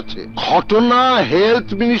হয়ে গেছে। ঘটনা হেলথ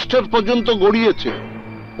মিনিস্টার পর্যন্ত গড়িয়েছে।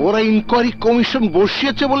 ওরা ইনকোয়ারি কমিশন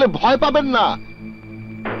বসিয়েছে বলে ভয় পাবেন না।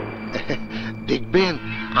 দেখবেন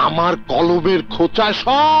আমার কলমের খোঁচায়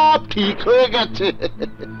সব ঠিক হয়ে গেছে।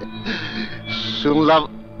 শুনলাম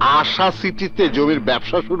আশা সিটিতে জমির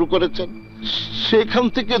ব্যবসা শুরু করেছেন। সেখান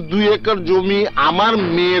থেকে 2 একর জমি আমার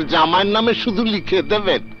মেয়ের জামাইয়ের নামে শুধু লিখে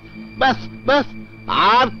দেবেন, ব্যাস ব্যাস,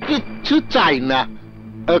 আর কিচ্ছু চাই না।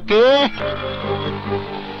 ওকে?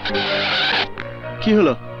 কি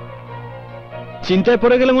হলো, চিন্তায়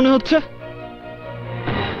পড়ে গেলে মনে হচ্ছে?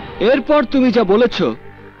 এরপর তুমি যা বলেছ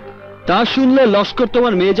তা শুনলে লস্কর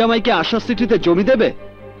তোমার মেয়ে জামাইকে আশা সিটিতে জমি দেবে?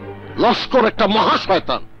 লস্কর একটা মহা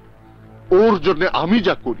শয়তান। ওর জন্য আমি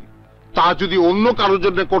যা করি তা যদি অন্য কারোর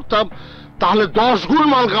জন্য করতাম তাহলে 10 গুণ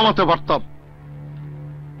মাল কামাতে পারতাম।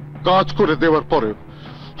 কাজ করে দেওয়ার পরে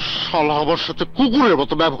শালা আমার সাথে কুকুরের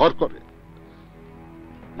মতো ব্যবহার করে।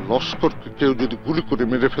 লস্করকে কেউ যদি গুলি করে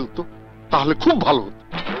মেরে ফেলতো তাহলে খুব ভালো হতো।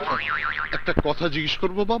 একটা কথা জিজ্ঞেস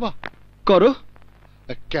করবো বাবা? করো।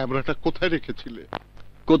 ক্যামেরাটা কোথায় রেখেছিলে?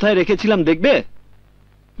 কোথায় রেখেছিলাম দেখবে?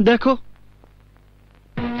 দেখো।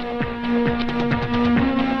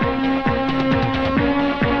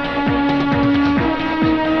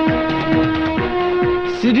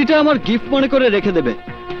 সিডিটা আমার গিফট মনে করে রেখে দেবে।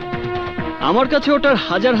 আমার কাছে ওটার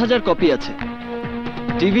হাজার হাজার কপি আছে।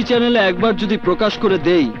 টিভি চ্যানেলে একবার যদি প্রকাশ করে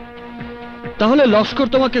দেই তাহলে লস্কর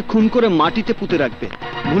তোমাকে খুন করে মাটিতে পুঁতে রাখবে।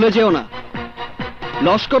 ভুলে যেও না,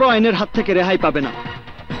 লস্করও আইনের হাত থেকে রেহাই পাবে না।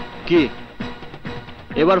 কি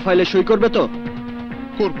এবার ফাইলে সই করবে তো?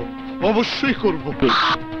 করব, অবশ্যই করব।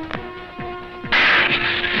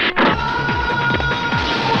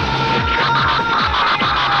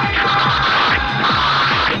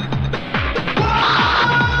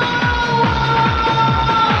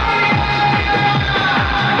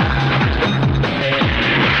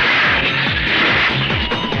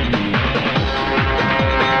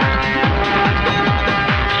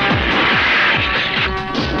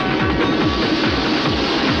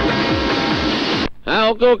 হ্যাঁ,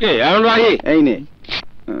 ওকে ওকে, এখন রাহি। এই নে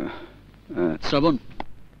শ্রাবণ,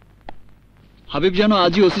 হাবিব যেন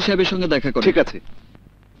আজই ওসি সাহেবের সঙ্গে দেখা করে। ঠিক আছে।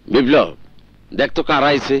 বিপ্লব, দেখ তো কারা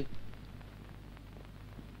আইছে।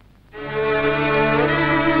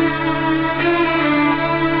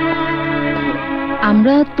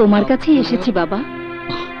 আমরা তোমার কাছেই এসেছি বাবা।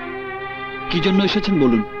 কি জন্য এসেছেন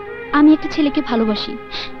বলুন? আমি একটা ছেলেকে ভালোবাসি,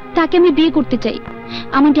 তাকে আমি বিয়ে করতে চাই।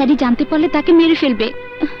 আমার ড্যাডি জানতে পারলে তাকে মেরে ফেলবে,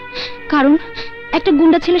 কারণ একটা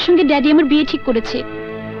গুন্ডা ছেলের সঙ্গে ড্যাডি আমার বিয়ে ঠিক করেছে।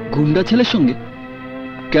 গুন্ডা ছেলের সঙ্গে?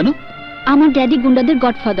 কেন? আমার ড্যাডি গুন্ডাদের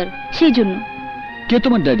গডফাদার, সেই জন্য। কে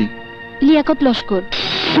তোমার ড্যাডি? লিয়াকত লস্কর।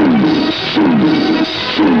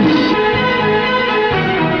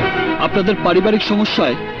 আপনাদের পারিবারিক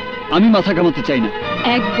সমস্যায় আমি মাথা ঘামাতে চাই না।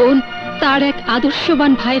 এক বোন তার এক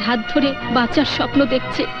আদর্শবান ভাইয়ের হাত ধরে বাঁচার স্বপ্ন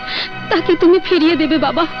দেখছে, তাকে তুমি ফিরিয়ে দেবে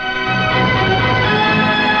বাবা।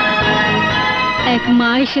 এক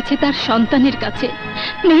মা এসেছে তার সন্তানের কাছে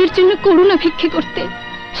মেয়ের জন্য করুণা ভিক্ষে করতে,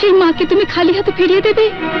 সেই মাকে তুমি খালি হাতে ফিরিয়ে দেবে?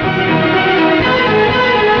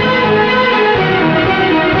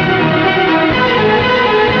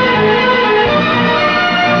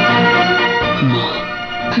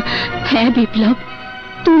 হ্যাঁ বিপ্লব,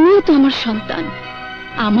 তুমিও তো আমার সন্তান,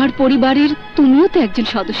 আমার পরিবারের তুমিও তো একজন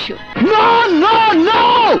সদস্য।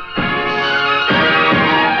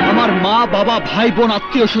 আমার মা বাবা ভাই বোন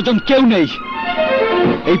আত্মীয় স্বজন কেউ নেই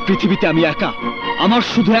এই পৃথিবীতে। আমি একা। আমার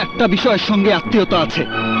শুধু একটা বিষয়ের সঙ্গে আত্মীয়তা আছে,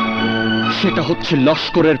 সেটা হচ্ছে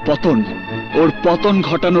লস্করের পতন। ওর পতন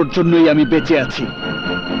ঘটানোর জন্যই আমি বেঁচে আছি।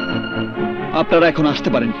 আপনারা এখন আসতে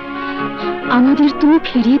পারেন। আমাদের তুমি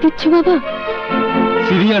ফিরিয়ে দিচ্ছ বাবা?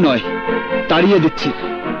 ফিরিয়ে নয়, তাড়িয়ে দিচ্ছি।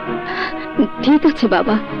 ঠিক আছে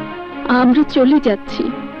বাবা, আমরা চলে যাচ্ছি।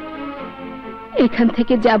 এখান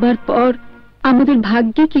থেকে যাবার পর আমাদের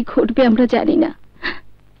ভাগ্যে কি ঘটবে আমরা জানি না,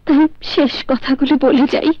 তাই শেষ কথাগুলো বলে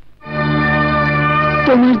যাই।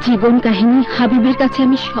 তোমার জীবন কাহিনী হাবিবের কাছে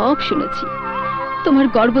আমি সব শুনেছি। তোমার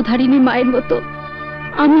গর্ভধারিণী মায়ের মতো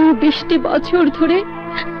আমিও 20টি বছর ধরে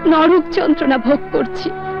নরক যন্ত্রণা ভোগ করছি।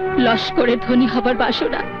 লস্করের ধনী হবার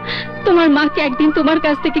বাসনা তোমার মাকে একদিন তোমার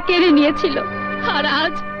কাছ থেকে কেড়ে নিয়েছিল, আর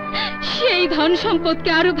আজ সেই ধন সম্পদকে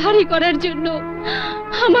আরো ভারী করার জন্য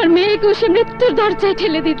আমার মেয়েকে সে মৃত্যুর দরজায়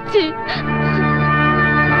ঠেলে দিচ্ছে।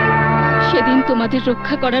 সেদিন তোমাদের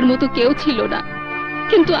রক্ষা করার মতো কেউ ছিল না,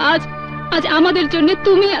 কিন্তু আজ আজ আমাদের জন্য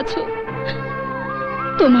তুমি আছো।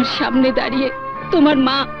 তোমার সামনে দাঁড়িয়ে তোমার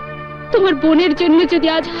মা তোমার বোনের জন্য যদি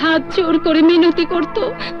আজ হাত জোর করে মিনতি করত,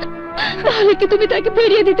 তাহলে কি তুমি তাকে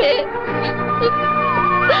ফিরিয়ে দিতে?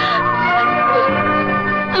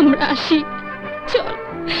 আমরা আসি, চল।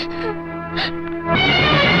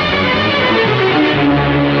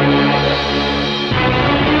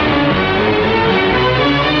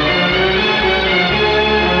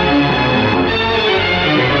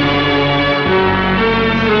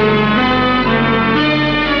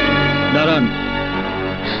 দাঁড়ান।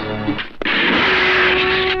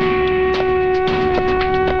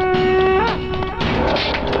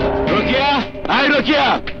 রোকিয়া, আয় রোকিয়া।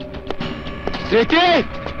 স্মৃতি,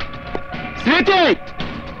 স্মৃতি,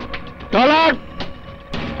 টলার।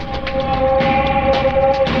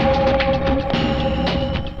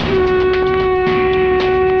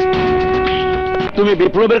 তুমি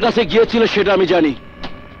বিপ্লবের কাছে গিয়েছিলে সেটা আমি জানি,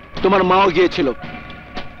 তোমার মাও গিয়েছিল।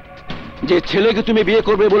 যে ছেলেকে তুমি বিয়ে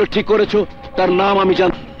করবে বলে ঠিক করেছো তার নাম আমি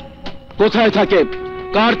জানি। কোথায় থাকে,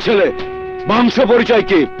 কার ছেলে, বংশ পরিচয়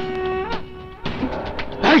কি?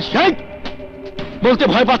 বলতে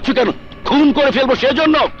ভয় পাচ্ছ কেন? খুন করে ফেলবো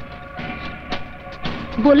সেজন্য?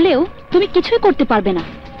 বললেও তুমি কিছুই করতে পারবে না।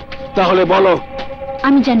 তাহলে বলো।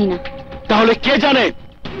 আমি জানি না। তাহলে কে জানে?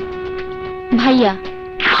 ভাইয়া।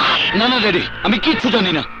 না না ড্যাডি, আমি কিচ্ছু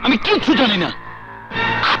জানি না, আমি কিচ্ছু জানি না।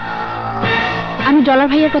 আমি ডলার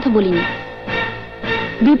ভাইয়ার কথা বলিনি,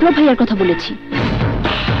 বিপ্লব ভাইয়ার কথা বলেছি।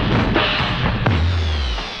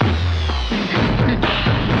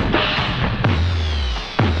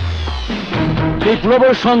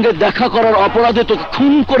 বিপ্লবের সঙ্গে দেখা করার অপরাধে তোকে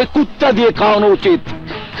খুন করে কুত্তা দিয়ে খাওয়ানো উচিত,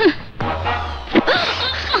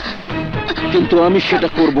 কিন্তু আমি সেটা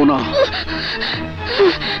করব না।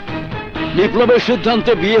 বিপ্লবের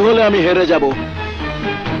সিদ্ধান্তে বিয়ে হলে আমি হেরে যাব,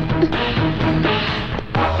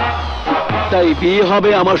 তাই বিয়ে হবে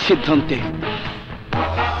আমার সিদ্ধান্তে।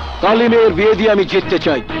 কালী মেয়ের বিয়ে দিয়ে আমি জিততে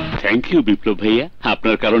চাই। থ্যাংক ইউ বিপ্লব ভাইয়া,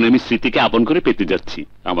 আপনার কারণে আমি স্মৃতিকে আপন করে পেতে যাচ্ছি।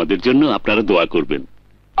 আমাদের জন্য আপনারা দোয়া করবেন।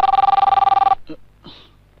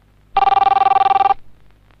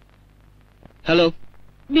 হ্যালো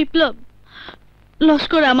বিপ্লব,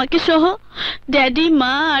 লস্কর আমাকে সহ ড্যাডি,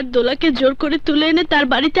 মা আর দোলাকে জোর করে তুলে এনে তার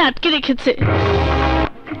বাড়িতে আটকে রেখেছে।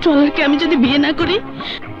 ট্রলারকে আমি যদি বিয়ে না করি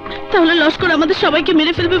তাহলে লস্কর আমাদের সবাইকে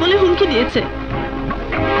মেরে ফেলবে বলে হুমকি দিয়েছে।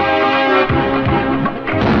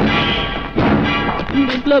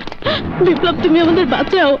 বিপ্লব, বিপ্লব তুমি আমাদের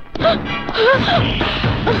বাঁচাও।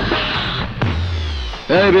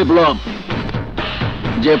 এই বিপ্লব,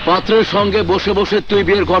 যে পাত্রের সঙ্গে বসে বসে তুই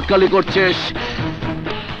বিয়ের ঘটকালি করছিস,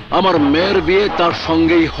 আমার মেয়ের বিয়ে তার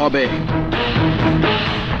সঙ্গেই হবে।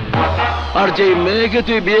 আর যে মেয়েকে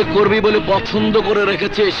তুই বিয়ে করবি বলে পছন্দ করে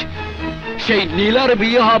রেখেছিস, সেই নীলার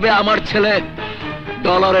বিয়ে হবে আমার ছেলে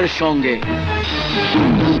ডলারের সঙ্গে।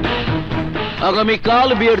 আগামীকাল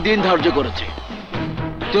বিয়ের দিন ধার্য করেছে।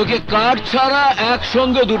 তোকে কার্ড ছাড়া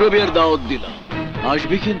একসঙ্গে দুটো বিয়ের দাওয়াত দিলাম,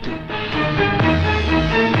 আসবি কিন্তু?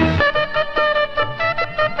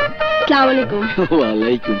 আসসালামু আলাইকুম।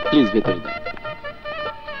 ওয়ালাইকুম। প্লিজ ভেতরে যান।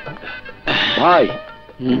 ভাই,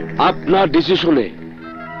 আপনার ডিসিশনে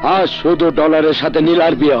আজ শুধু ডলারের সাথে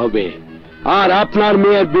নীলার বিয়ে হবে, আর আপনার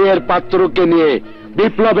মেয়ের বিয়ের পাত্রকে নিয়ে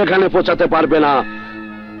বিপ্লব এখানে পৌঁছাতে পারবে না,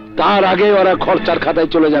 তার আগে ওরা খরচার খাতায়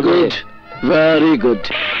চলে যাবে। Very good.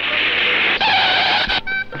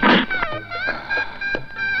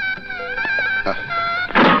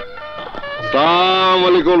 আসসালামু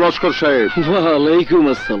আলাইকুম লস্কর সাহেব। ওয়ালাইকুম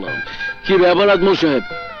আসসালাম। কি ব্যাপার আজমল সাহেব,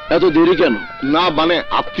 এত দেরি কেন? না মানে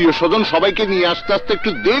আত্মীয় স্বজন সবাইকে নিয়ে আসতে আসতে একটু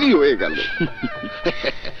দেরি হয়ে গেল।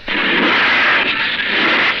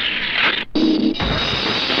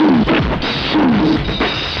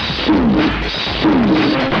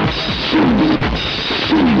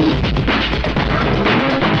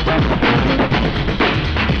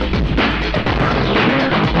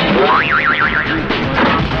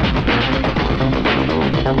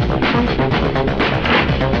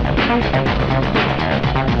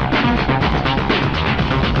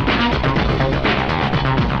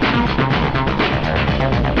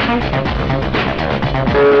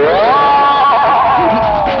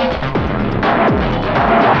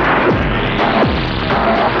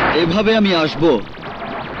 এভাবে আমি আসবো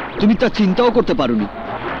তুমি তা চিন্তাও করতে পারোনি,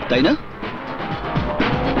 তাই না?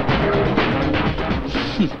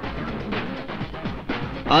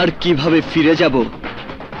 আর কিভাবে ফিরে যাব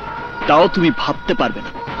তাও তুমি ভাবতে পারবে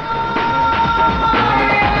না।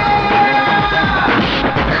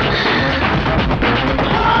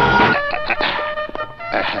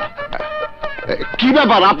 কি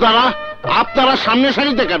ব্যাপার আপনারা আপনারা সামনে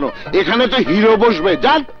সারিতে কেন? এখানে তো হিরো বসবে।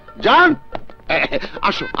 যান যান,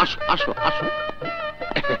 আসো আসো আসো আসো,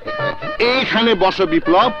 এইখানে বসো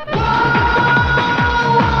বিপ্লব।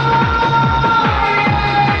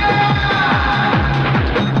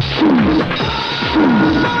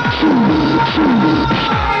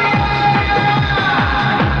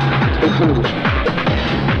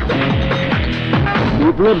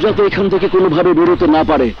 বিপ্লব যাতে এখান থেকে কোনোভাবে বেরোতে না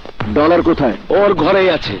পারে। ডলার কোথায়? ওর ঘরেই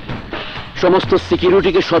আছে। সমস্ত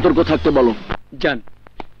সিকিউরিটিকে সতর্ক থাকতে বলো। যান।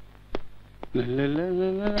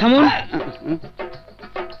 থামুন,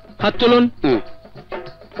 হাত তুলুন।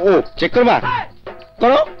 ও চেক করবা?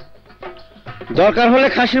 করো। দরকার হলে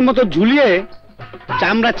খাসির মতো ঝুলিয়ে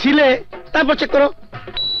চামড়া ছিলে তারপর চেক করো।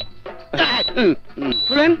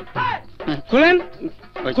 খুলেন খুলেন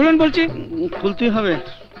খুলেন বলছি। খুলতেই হবে,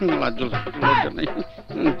 লজ্জা নাই।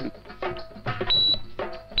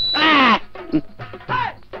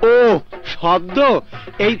 ও শব্দ,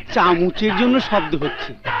 এই চামচের জন্য শব্দ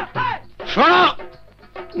হচ্ছে। শোনো,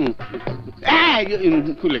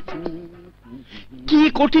 খুলে কি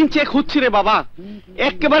কঠিন চেক হচ্ছে রে বাবা,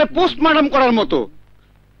 একেবারে পোস্টমর্টম করার মতো।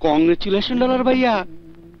 কংগ্রেচুলেশন ডলার ভাইয়া।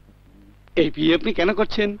 এই বিয়ে আপনি কেন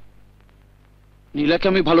করছেন? নীলাকে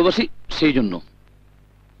আমি ভালোবাসি, সেই জন্য।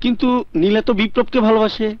 কিন্তু নীলা তো বিপ্লবকে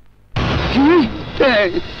ভালোবাসে।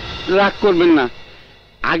 রাগ করবেন না,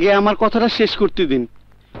 আগে আমার কথাটা শেষ করতে দিন।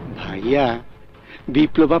 ভাইয়া,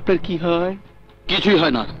 বিপ্লব আপনার কি হয়? কিছুই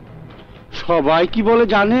হয় না। সবাই কি বলে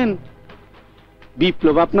জানেন?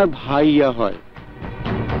 বিপ্লব আপনার ভাইয়া হয়।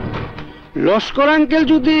 লস্কর আঙ্কেল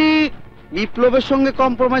যদি বিপ্লবের সঙ্গে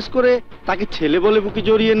কম্প্রোমাইজ করে তাকে ছেলে বলে বুকে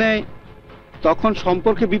জড়িয়ে নেয়, তখন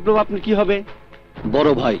সম্পর্কে বিপ্লব আপনার কি হবে? বড়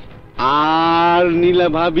ভাই। আর নীলা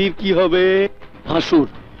ভাবির কি হবে? ভাসুর।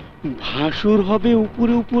 ভাসুর হবে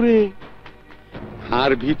উপরে উপরে,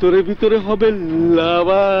 আর ভিতরে ভিতরে হবে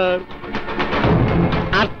লাভার।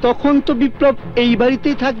 আর তখন তো বিপ্লব এই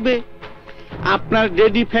বাড়িতেই থাকবে। আপনার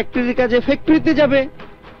ডেডি ফ্যাক্টরির কাজে ফ্যাক্টরিতে যাবে,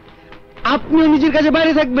 আপনিও নিজের কাজে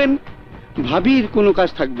বাইরে থাকবেন। ভাবির কোনো কাজ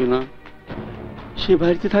থাকবে না, সে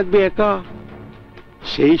বাড়িতে থাকবে একা।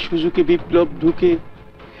 সেই সুযোগে বিপ্লব ঢুকে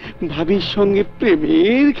ভাবির সঙ্গে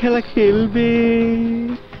প্রেমের খেলা খেলবে।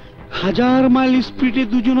 1000 মাইল স্পিডে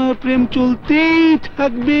দুজনের প্রেম চলতেই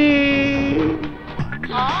থাকবে।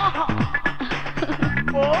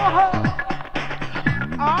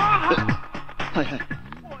 হায় হায়,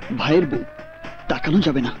 ভাইয়ের বউ, তাকানো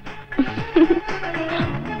যাবে না।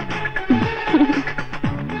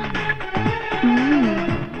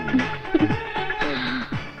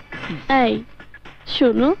 এই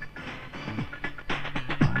শোনো।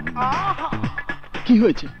 কি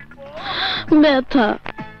হয়েছে? ব্যথা।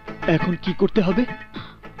 এখন কি করতে হবে?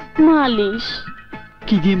 মালিশ।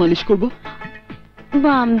 কি দিয়ে মালিশ করব?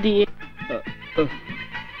 বাম দিয়ে।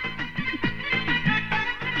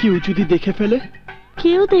 কেউ যদি দেখে ফেলে?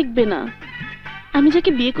 কেউ দেখবে না। আমি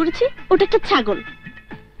যাকে বিয়ে করেছি ওটা একটা ছাগল,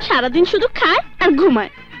 সারাদিন শুধু খায় আর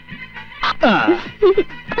ঘুমায়।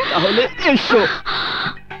 তাহলে এসো।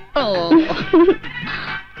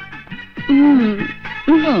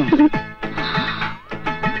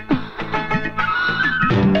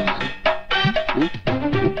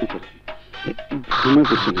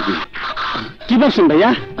 কি বলছেন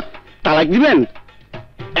ভাইয়া? তালাক দিবেন?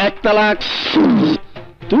 1 তালাক,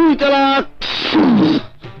 2 তালাক,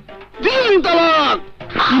 3 তালাক।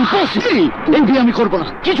 ইম্পসিবল! এই বিয়ে আমি করবো না,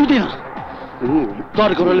 কিছুদিন না।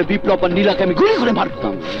 দরকার হলে বিপ্লব আর নীলাকে আমি গুলি করে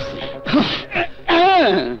মারতাম।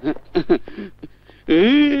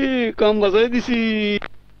 কম বাজায় দিছি।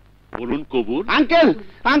 বলুন কবুর। আঙ্কেল,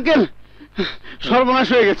 আঙ্কেল, সর্বনাশ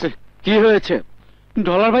হয়ে গেছে। কি হয়েছে?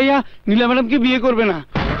 ডলার ভাইয়া নীলা ম্যাডামকে বিয়ে করবে না।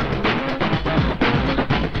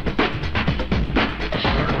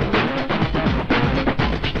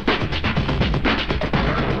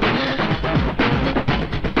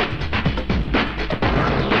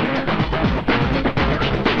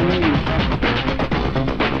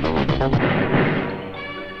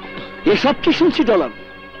 এসব কি শুনছি ডলার?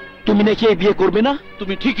 তুমি নাকি এই বিয়ে করবে না?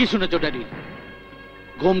 তুমি ঠিকই শুনেছো ড্যাডি।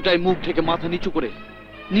 ঘুমটায় মুখ থেকে মাথা নিচু করে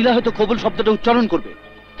নীলা হয়তো কবুল শব্দটা উচ্চারণ করবে,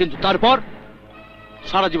 কিন্তু তারপর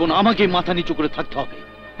সারা জীবন আমাকে মাথা নিচু করে থাকতে হবে।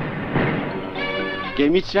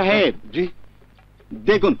 কেমিস সাহেব, জি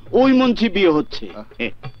দেখুন, ওই মঞ্চে বিয়ে হচ্ছে,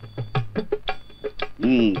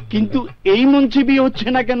 কিন্তু এই মঞ্চে বিয়ে হচ্ছে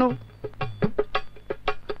না কেন?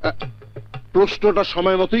 প্রশ্নটা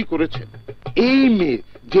সময় মতোই করেছেন। এই মেয়ে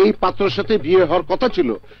যেই পাত্রের সাথে বিয়ে হওয়ার কথা ছিল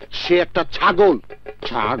সে একটা ছাগল।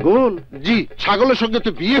 ছাগল? জি, ছাগলের সঙ্গে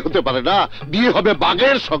তো বিয়ে হতে পারে না, বিয়ে হবে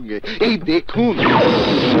বাঘের সঙ্গে। এই দেখুন।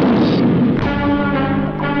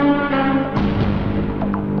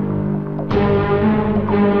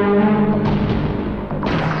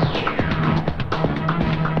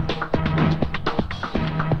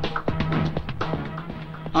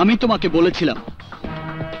 আমি তোমাকে বলেছিলাম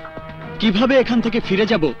কিভাবে এখান থেকে ফিরে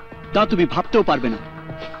যাব তা তুমি ভাবতেও পারবে না।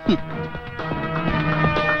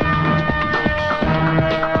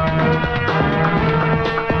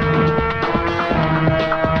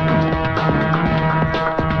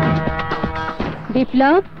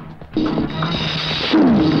 বিপ্লব,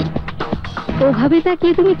 ওভাবে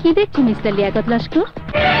তাকিয়ে তুমি কি দেখছো মিস্টার লিয়াকত লস্কর?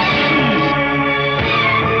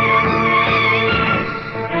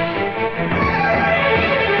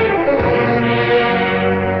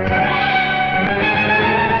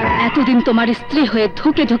 এতদিন তোমার স্ত্রী হয়ে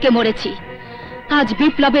ধুকে ধুকে মরেছি, আজ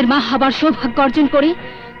বিপ্লবের মা হবার সৌভাগ্য অর্জন করে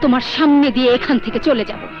তোমার সামনে দিয়ে এখান থেকে চলে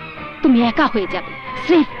যাব। তুমি একা হয়ে যাবে,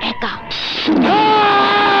 স্রেফ একা।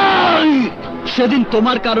 সেদিন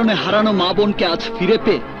তোমার কারণে হারানো মা বোনকে আজ ফিরে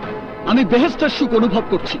পেয়ে আমি বেহেশতের সুখ অনুভব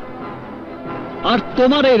করছি, আর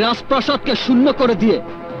তোমার এই রাজপ্রাসাদকে শূন্য করে দিয়ে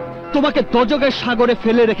তোমাকে দোজখের সাগরে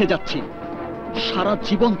ফেলে রেখে যাচ্ছি। সারা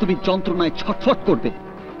জীবন তুমি যন্ত্রণায় ছটফট করবে।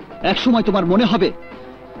 একসময় তোমার মনে হবে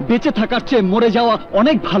বেঁচে থাকার চেয়ে মরে যাওয়া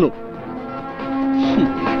অনেক ভালো।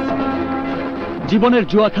 জীবনের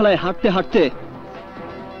জুয়া খেলায় হাঁটতে হাঁটতে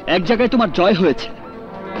এক জায়গায় তোমার জয় হয়েছে।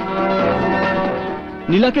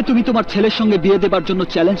 নীলাকে তুমি তোমার ছেলের সঙ্গে বিয়ে দেবার জন্য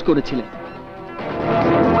চ্যালেঞ্জ করেছিলে।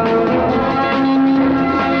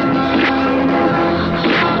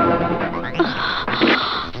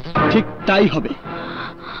 ঠিক তাই হবে।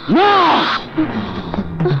 না,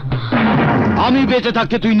 আমি বেঁচে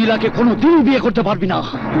থাকতে তুই নীলাকে কোনোদিন বিয়ে করতে পারবি না।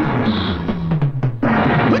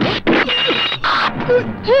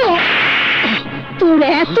 তোর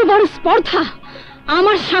এত বড় স্পর্ধা,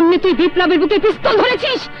 আমার সামনে তুই বিপ্লবের বুকে পিস্তল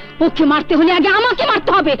ধরেছিস। ওকে মারতে হলে আগে আমাকে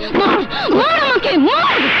মারতে হবে। মার, মার আমাকে,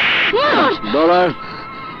 মার, মার। ডলার,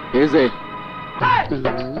 এসে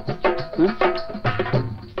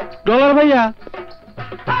ডলার ভাইয়া,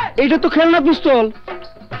 এটা তো খেলনা পিস্তল।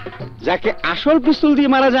 যাকে আসল পিস্তল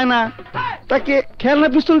দিয়ে মারা যায় না তাকে খেলনা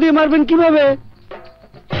পিস্তল দিয়ে মারবেন কিভাবে?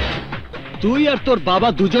 তুই আর তোর বাবা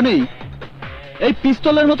দুজনেই এই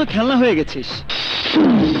পিস্তলের মতো খেলনা হয়ে গেছিস।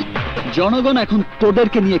 জনগণ এখন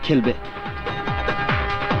তোদেরকে নিয়ে খেলবে।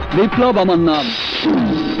 বিপ্লব আমার নাম।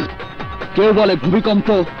 কেউ বলে ভূমিকম্প,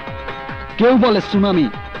 কেউ বলে সুনামি।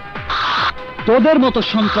 তোদের মতো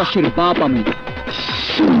সন্ত্রাসীর বাপ আমি।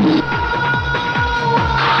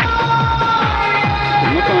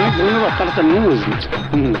 অনেক ধন্যবাদ, তাড়াতাড়ি নিয়ে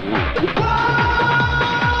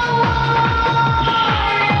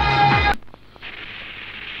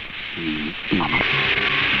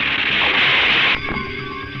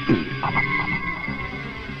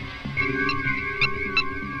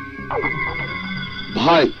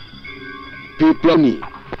ভাই, বিপ্লবী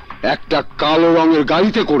একটা কালো রঙের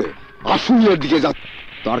গাড়িতে করে আশুলিয়ার দিকে যাচ্ছে।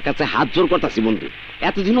 তোর কাছে হাত জোর করতেছি বন্ধু,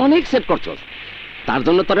 এতদিন অনেক সেট করছস, তার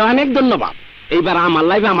জন্য তোর অনেক ধন্যবাদ। এইবার আমার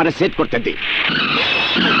লাইভে আমারে সেট করতে দে।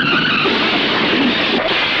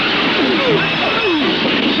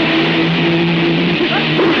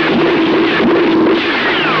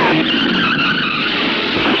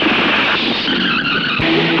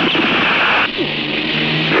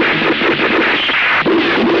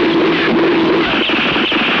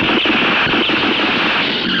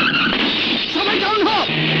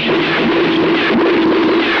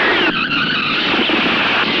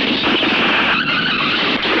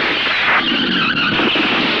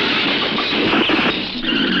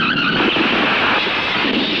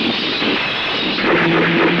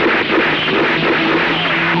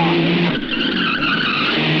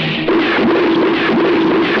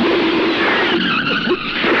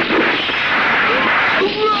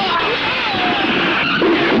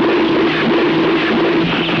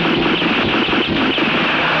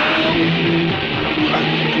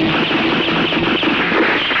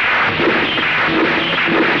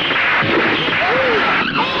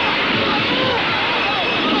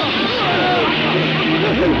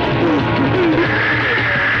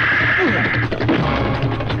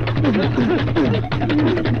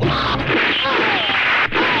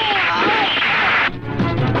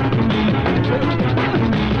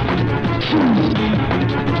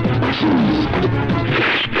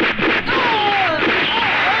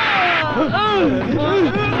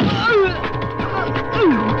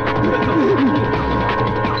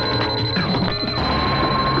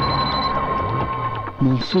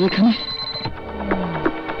 মনসুর এখানে?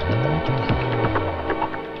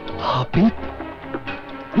 হাবিব?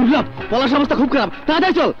 বিপ্লব, পলাশ অবস্থা খুব খারাপ,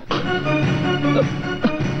 তাড়াতাড়ি চল।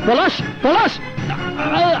 পলাশ, পলাশ!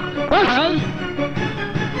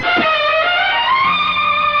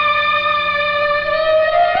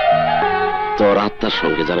 তোর আত্মার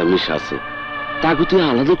সঙ্গে যারা মিশা আছে তাকে তুই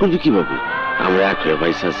আলাদা করবি কিভাবে? আমরা এক হয়ে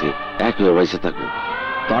বাইসে আছি, এক হয়ে বাইসে থাকবো।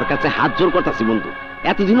 তোর কাছে হাত জোর করতেছি বন্ধু,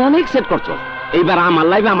 এতদিন অনেক সেট করছো, এইবার আমার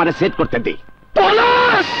লাইভে আমারে সেট করতে দে।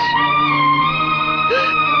 পলাশ!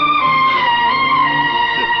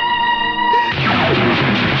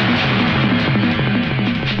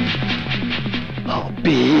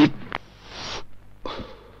 হাবিব!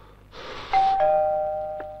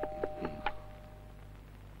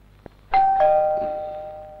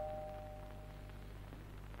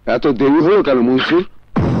 এত দেরি হলো কেন মনসুর?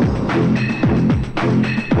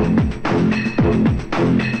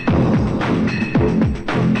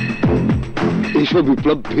 এসো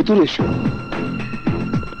বিপ্লব, ভেতরে এসো।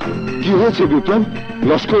 কি হয়েছে বিপ্লব?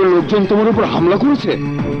 লস্করের লোকজন তোমার উপর হামলা করেছে?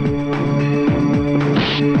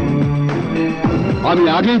 আমি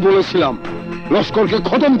আগেই বলেছিলাম লস্করকে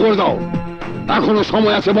খতম করে দাও। এখনো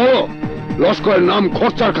সময় আছে, বলো লস্করের নাম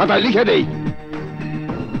খরচার খাতায় লিখে দেই।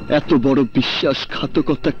 এত বড়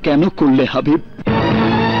বিশ্বাসঘাতকতা কেন করলে হাবিব?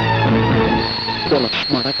 পলাশ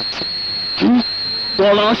মারা গেছে। কি?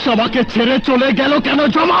 পলাশ আমাকে ছেড়ে চলে গেল কেন?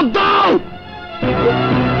 জবাব দাও।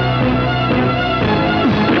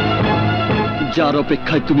 যার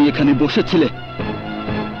অপেক্ষায় তুমি এখানে বসেছিলে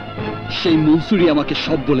সেই মনসুরি আমাকে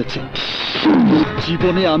সব বলেছে।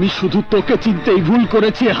 জীবনে আমি শুধু তোকে চিনতেই ভুল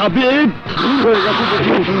করেছি হাবিব।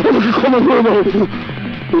 ক্ষমা করে দাও।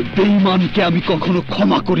 বেঈমানকে আমি কখনো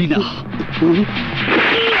ক্ষমা করি না।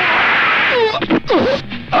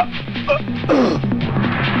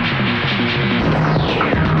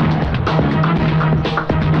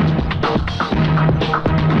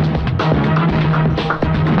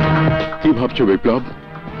 কি ভাবছো বিপ্লব?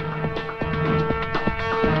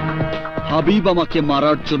 হাবিব আমাকে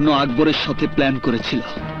মারার জন্য আকবরের সাথে প্ল্যান করেছিল,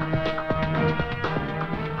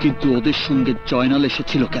 কিন্তু ওদের সঙ্গে জয়নাল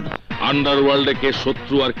এসেছিল কেন? আন্ডারওয়ার্ল্ডে কে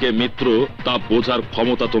শত্রু আর কে মিত্র তা বোঝার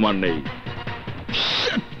ক্ষমতা তোমার নেই।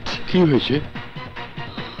 কি হয়েছে?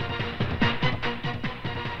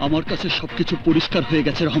 আমার কাছে সবকিছু পরিষ্কার হয়ে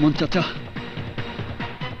গেছে রহমান চাচা।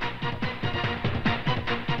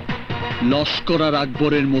 লস্কর আর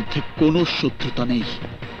আকবরের মধ্যে কোনো শত্রুতা নেই,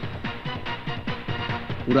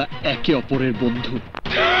 ওরা একে অপরের বন্ধু।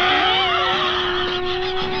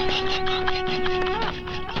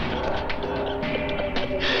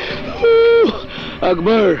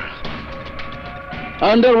 আকবর,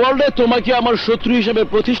 আন্ডারওয়ার্ল্ডে তোমাকে আমার শত্রু হিসেবে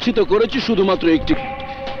প্রতিষ্ঠিত করেছি শুধুমাত্র একটি।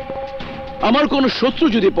 আমার কোন শত্রু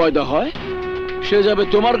যদি পয়দা হয় সে যাবে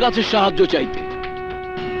তোমার কাছে সাহায্য চাইতে,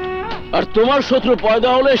 আর তোমার শত্রু পয়দা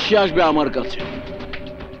হলে সে আসবে আমার কাছে।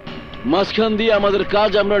 মাঝখান দিয়ে আমাদের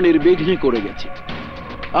কাজ আমরা নির্বিঘ্নে করে গেছি।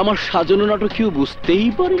 আমার সাজানো নাটক কেউ বুঝতেই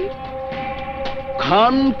পারেনি।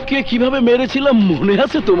 খানকে কিভাবে মেরেছিলাম মনে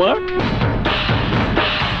আছে তোমার?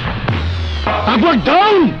 আকবর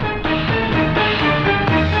ডাউন!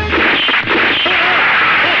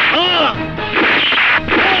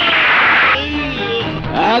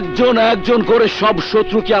 একজন একজন করে সব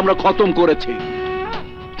শত্রুকে আমরা খতম করেছি,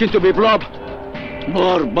 কিন্তু বিপ্লব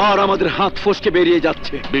বারবার আমাদের হাত ফসকে বেরিয়ে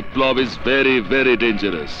যাচ্ছে। বিপ্লব ইজ ভেরি ভেরি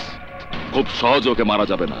ডেঞ্জারাস। খুব সহজ ওকে মারা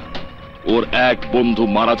যাবে না। ওর এক বন্ধু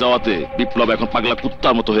মারা যাওয়াতে বিপ্লব এখন পাগলা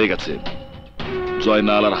কুত্তার মতো হয়ে গেছে।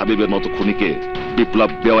 জয়নাল আর হাবিবের মতো খুনিকে বিপ্লব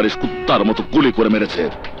বেওয়ারিশ কুত্তার মতো গুলি করে মেরেছে।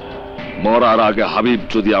 মরার আগে হাবিব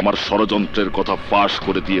যদি আমার ষড়যন্ত্রের কথা ফাঁস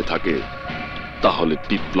করে দিয়ে থাকে তাহলে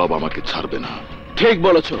বিপ্লব আমাকে ছাড়বে না। ঠিক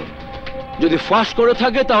বলেছ। যদি ফাঁস করে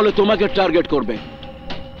থাকে তাহলে তোমাকে টার্গেট করবে,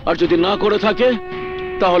 আর যদি না করে থাকে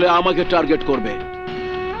তাহলে আমাকে টার্গেট করবে।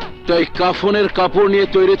 তাই কাফনের কাপড় নিয়ে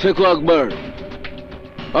তৈরি থেকো আকবর।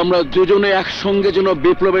 আমরা দুজনে একসঙ্গে যেন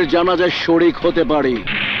বিপ্লবের জানাজায় শরিক হতে পারি।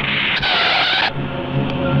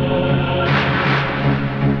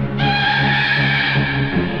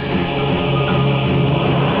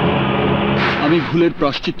 আমি ভুলের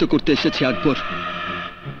প্রায়শ্চিত্ত করতে এসেছি আকবর।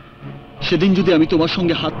 সেদিন যদি আমি তোমার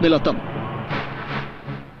সঙ্গে হাত মেলাতাম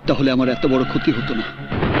তাহলে আমার এত বড় ক্ষতি হতো না।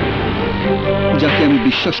 যাকে আমি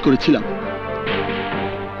বিশ্বাস করেছিলাম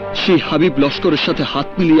সেই হাবিব লস্করের সাথে হাত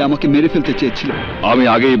মিলিয়ে আমাকে মেরে ফেলতে চেয়েছিল। আমি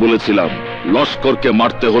আগেই বলেছিলাম লস্করকে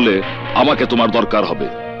মারতে হলে আমাকে তোমার দরকার হবে।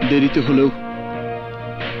 দেরিতে হলেও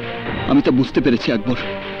আমি তা বুঝতে পেরেছি আকবর।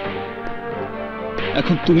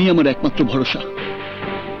 এখন তুমি আমার একমাত্র ভরসা।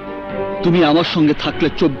 তুমি আমার সঙ্গে থাকলে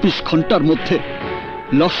 24 ঘন্টার মধ্যে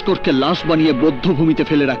লস্করকে লাশ বানিয়ে বদ্ধভূমিতে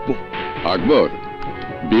ফেলে রাখবো। আকবর,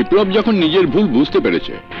 বিপ্লব যখন নিজের ভুল বুঝতে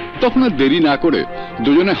পেরেছে তখন আর দেরি না করে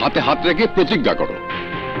দুজনে হাতে হাত রেখে প্রতিজ্ঞা করো।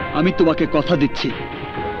 আমি তোমাকে কথা দিচ্ছি,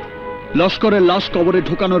 লস্করের লাশ কবরে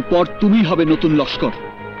ঢোকানোর পর তুমি হবে নতুন লস্কর।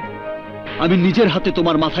 আমি নিজের হাতে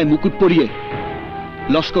তোমার মাথায় মুকুট পরিয়ে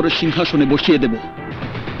লস্করের সিংহাসনে বসিয়ে দেব।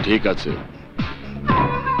 ঠিক আছে,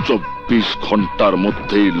 24 ঘন্টার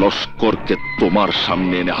মধ্যেই লস্করকে তোমার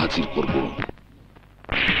সামনে এনে হাজির করব।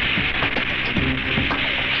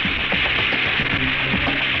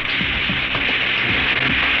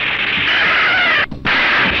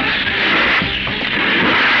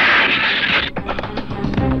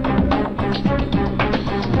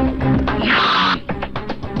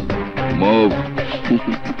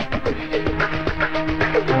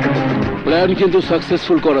 প্ল্যান কিন্তু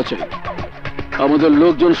সাকসেসফুল করা চাই। আমাদের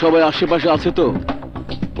লোকজন সবাই আশেপাশে আছে তো?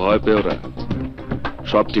 ভয় পেও না,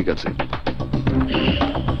 সব ঠিক আছে।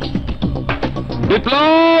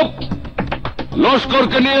 বিপ্লব,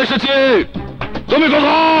 লস্করকে নিয়ে এসেছে। তুমি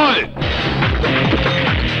কোথায়?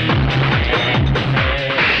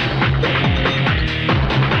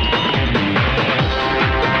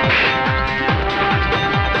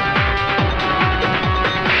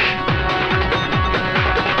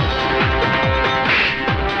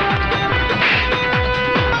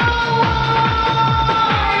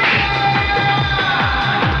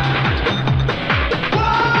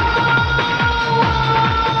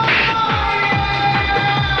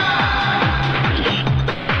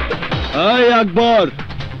 আকবর,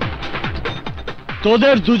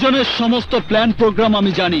 তোদের দুজনের সমস্ত প্ল্যান প্রোগ্রাম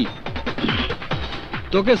আমি জানি।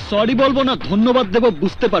 তোকে সরি বলবো না ধন্যবাদ দেব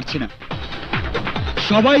বুঝতে পারছি না।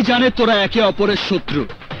 সবাই জানে তোরা একে অপরের শত্রু,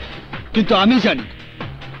 কিন্তু আমি জানি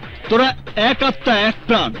তোরা এক আত্মা এক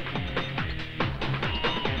প্রাণ।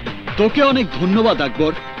 তোকে অনেক ধন্যবাদ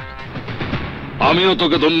আকবর। আমিও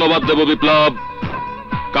তোকে ধন্যবাদ দেব বিপ্লব,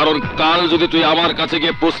 কারণ কাল যদি তুই আমার কাছে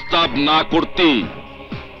গিয়ে প্রস্তাব না করতি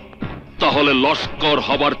তাহলে লস্কর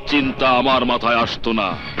হবার চিন্তা আমার মাথায় আসতো না।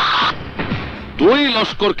 তুই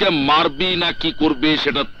লস্করকে মারবি না কি করবি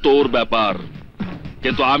সেটা তোর ব্যাপার,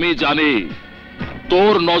 কিন্তু আমি জানি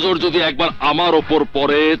তোর নজর যদি একবার আমার ওপর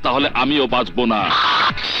পড়ে তাহলে আমিও বাঁচব না।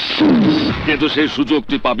 কিন্তু সেই সুযোগ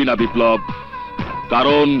তুই পাবি না বিপ্লব,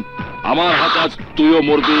 কারণ আমার হাতে আজ তুইও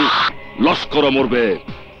মরবি, লস্করও মরবে,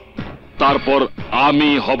 তারপর আমি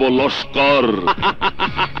হব লস্কর।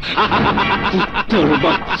 তোর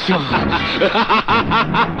বাচ্চা,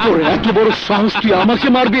 তোর এত বড় সাহস তুই আমাকে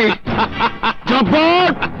মারবি? জব্বর,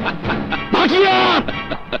 ভাগিয়া,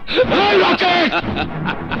 এই রকেট,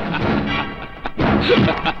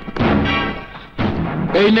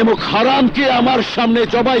 এই নেমুক হারামকে আমার সামনে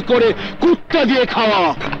জবাই করে কুত্তা দিয়ে খাওয়া।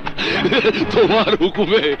 তোমার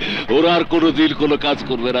হুকুমে ওরা আর কোনোদিন কোনো কাজ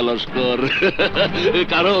করবে না লস্কর,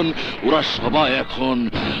 কারণ ওরা সবাই এখন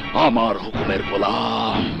আমার হুকুমের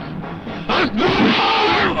গোলাম।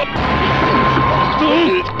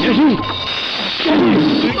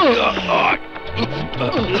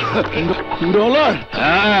 ডলার,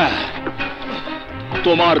 হ্যাঁ,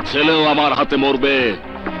 তোমার ছেলেও আমার হাতে মরবে,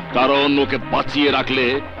 কারণ ওকে বাঁচিয়ে রাখলে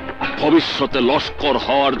ভবিষ্যতে লস্কর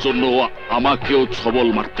হওয়ার জন্য আমাকেও ছবল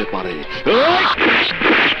মারতে পারে।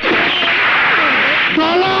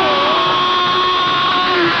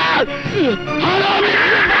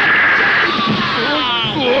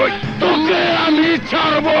 তোকে আমি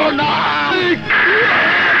ছাড়বো না।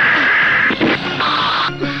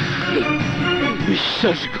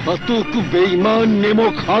 বিশ্বাসঘাতক, বেঈমান,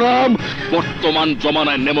 নেমক হারাম। বর্তমান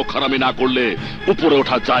জমানায় নেমক হারামি না করলে উপরে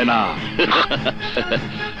ওঠা যায় না।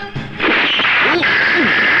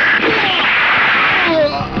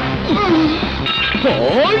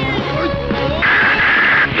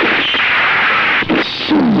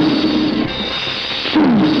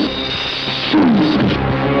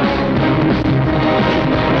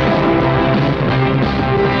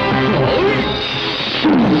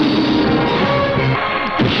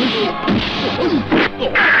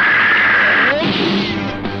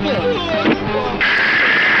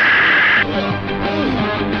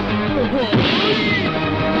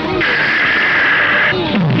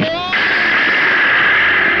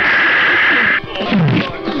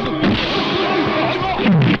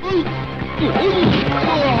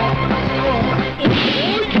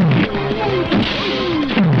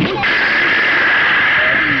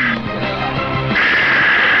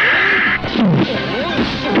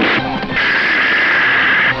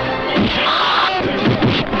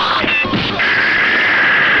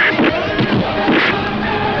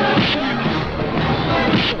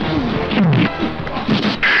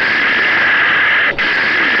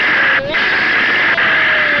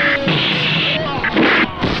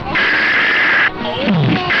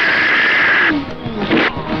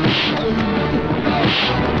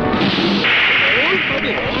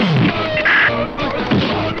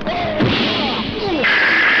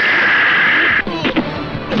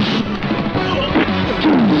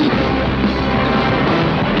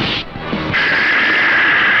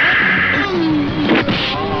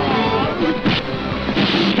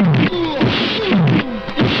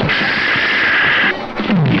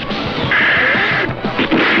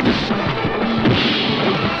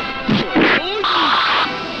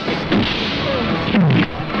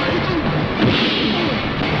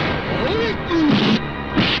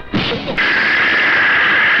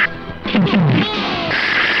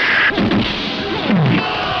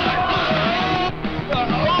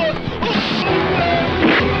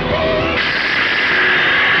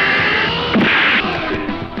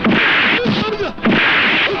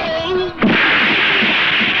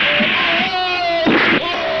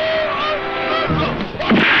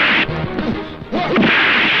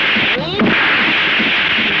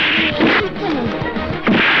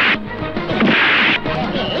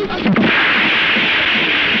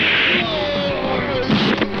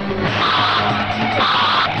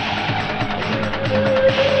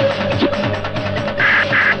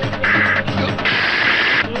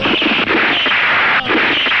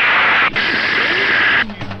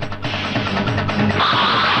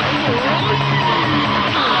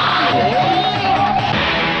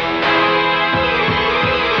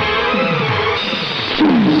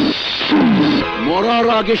 মরার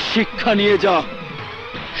আগে শিক্ষা নিয়ে যা,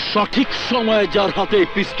 সঠিক সময়ে যার হাতে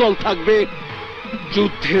পিস্তল থাকবে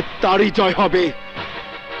যুদ্ধে তারই জয় হবে।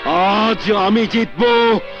 আজ আমি জিতবো,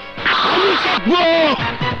 আমি জিতবো।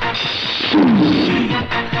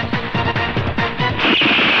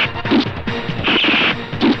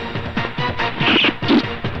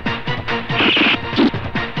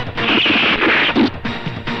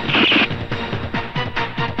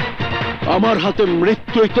 আমার হাতে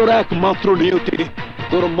মৃত্যুই তোর একমাত্র নিয়তি।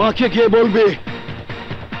 তোর মাকে গিয়ে বলবে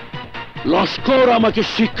লস্কর আমাকে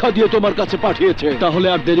শিক্ষা দিয়ে তোমার কাছে পাঠিয়েছে। তাহলে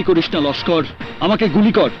আর দেরি করিস না লস্কর, আমাকে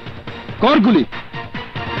গুলি কর, কর গুলি।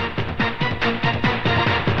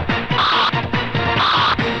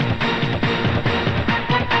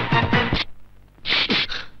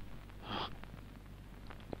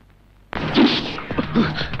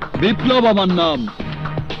 বিপ্লব আমার নাম।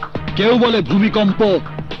 কেউ বলে ভূমিকম্প,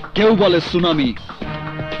 কেউ বলে সুনামি।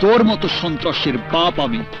 তোর মতো সন্ত্রাসীর বাপ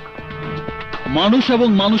আমি। মানুষ এবং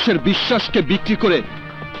মানুষের বিশ্বাসকে বিক্রি করে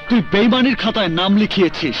তুই বেইমানির খাতায় নাম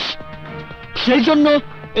লিখিয়েছিস। সেই জন্য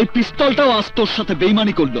এই পিস্তলটাও আজ তোর সাথে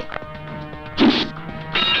বেইমানি করলো।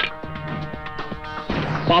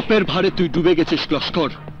 পাপের ভারে তুই ডুবে গেছিস লস্কর।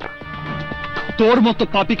 তোর মতো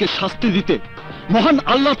পাপীকে শাস্তি দিতে মহান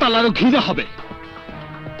আল্লাহ তাআলারও ঘৃণা হবে।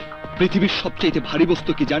 পৃথিবীর সবচেয়ে ভারী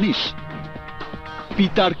বস্তু কি জানিস?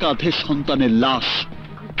 পিতার কাঁধে সন্তানের লাশ।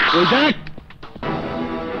 ওই দেখ,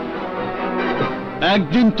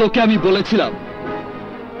 একদিন তোকে আমি বলেছিলাম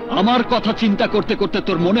আমার কথা চিন্তা করতে করতে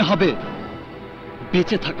তোর মনে হবে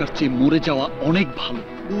বেঁচে থাকার চেয়ে মরে যাওয়া অনেক ভালো।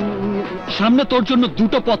 সামনে তোর জন্য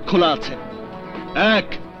দুটো পথ খোলা আছে। এক,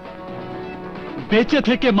 বেঁচে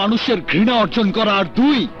থেকে মানুষের ঘৃণা অর্জন করা, আর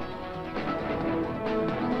দুই,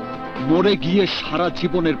 মরে গিয়ে সারা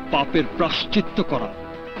জীবনের পাপের প্রায়শ্চিত্ত করা।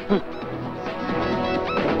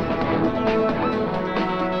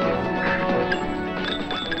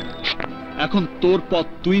 এখন তোর পথ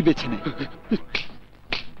তুই বেছে নে।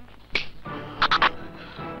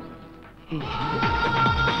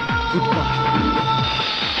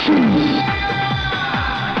 ছিল।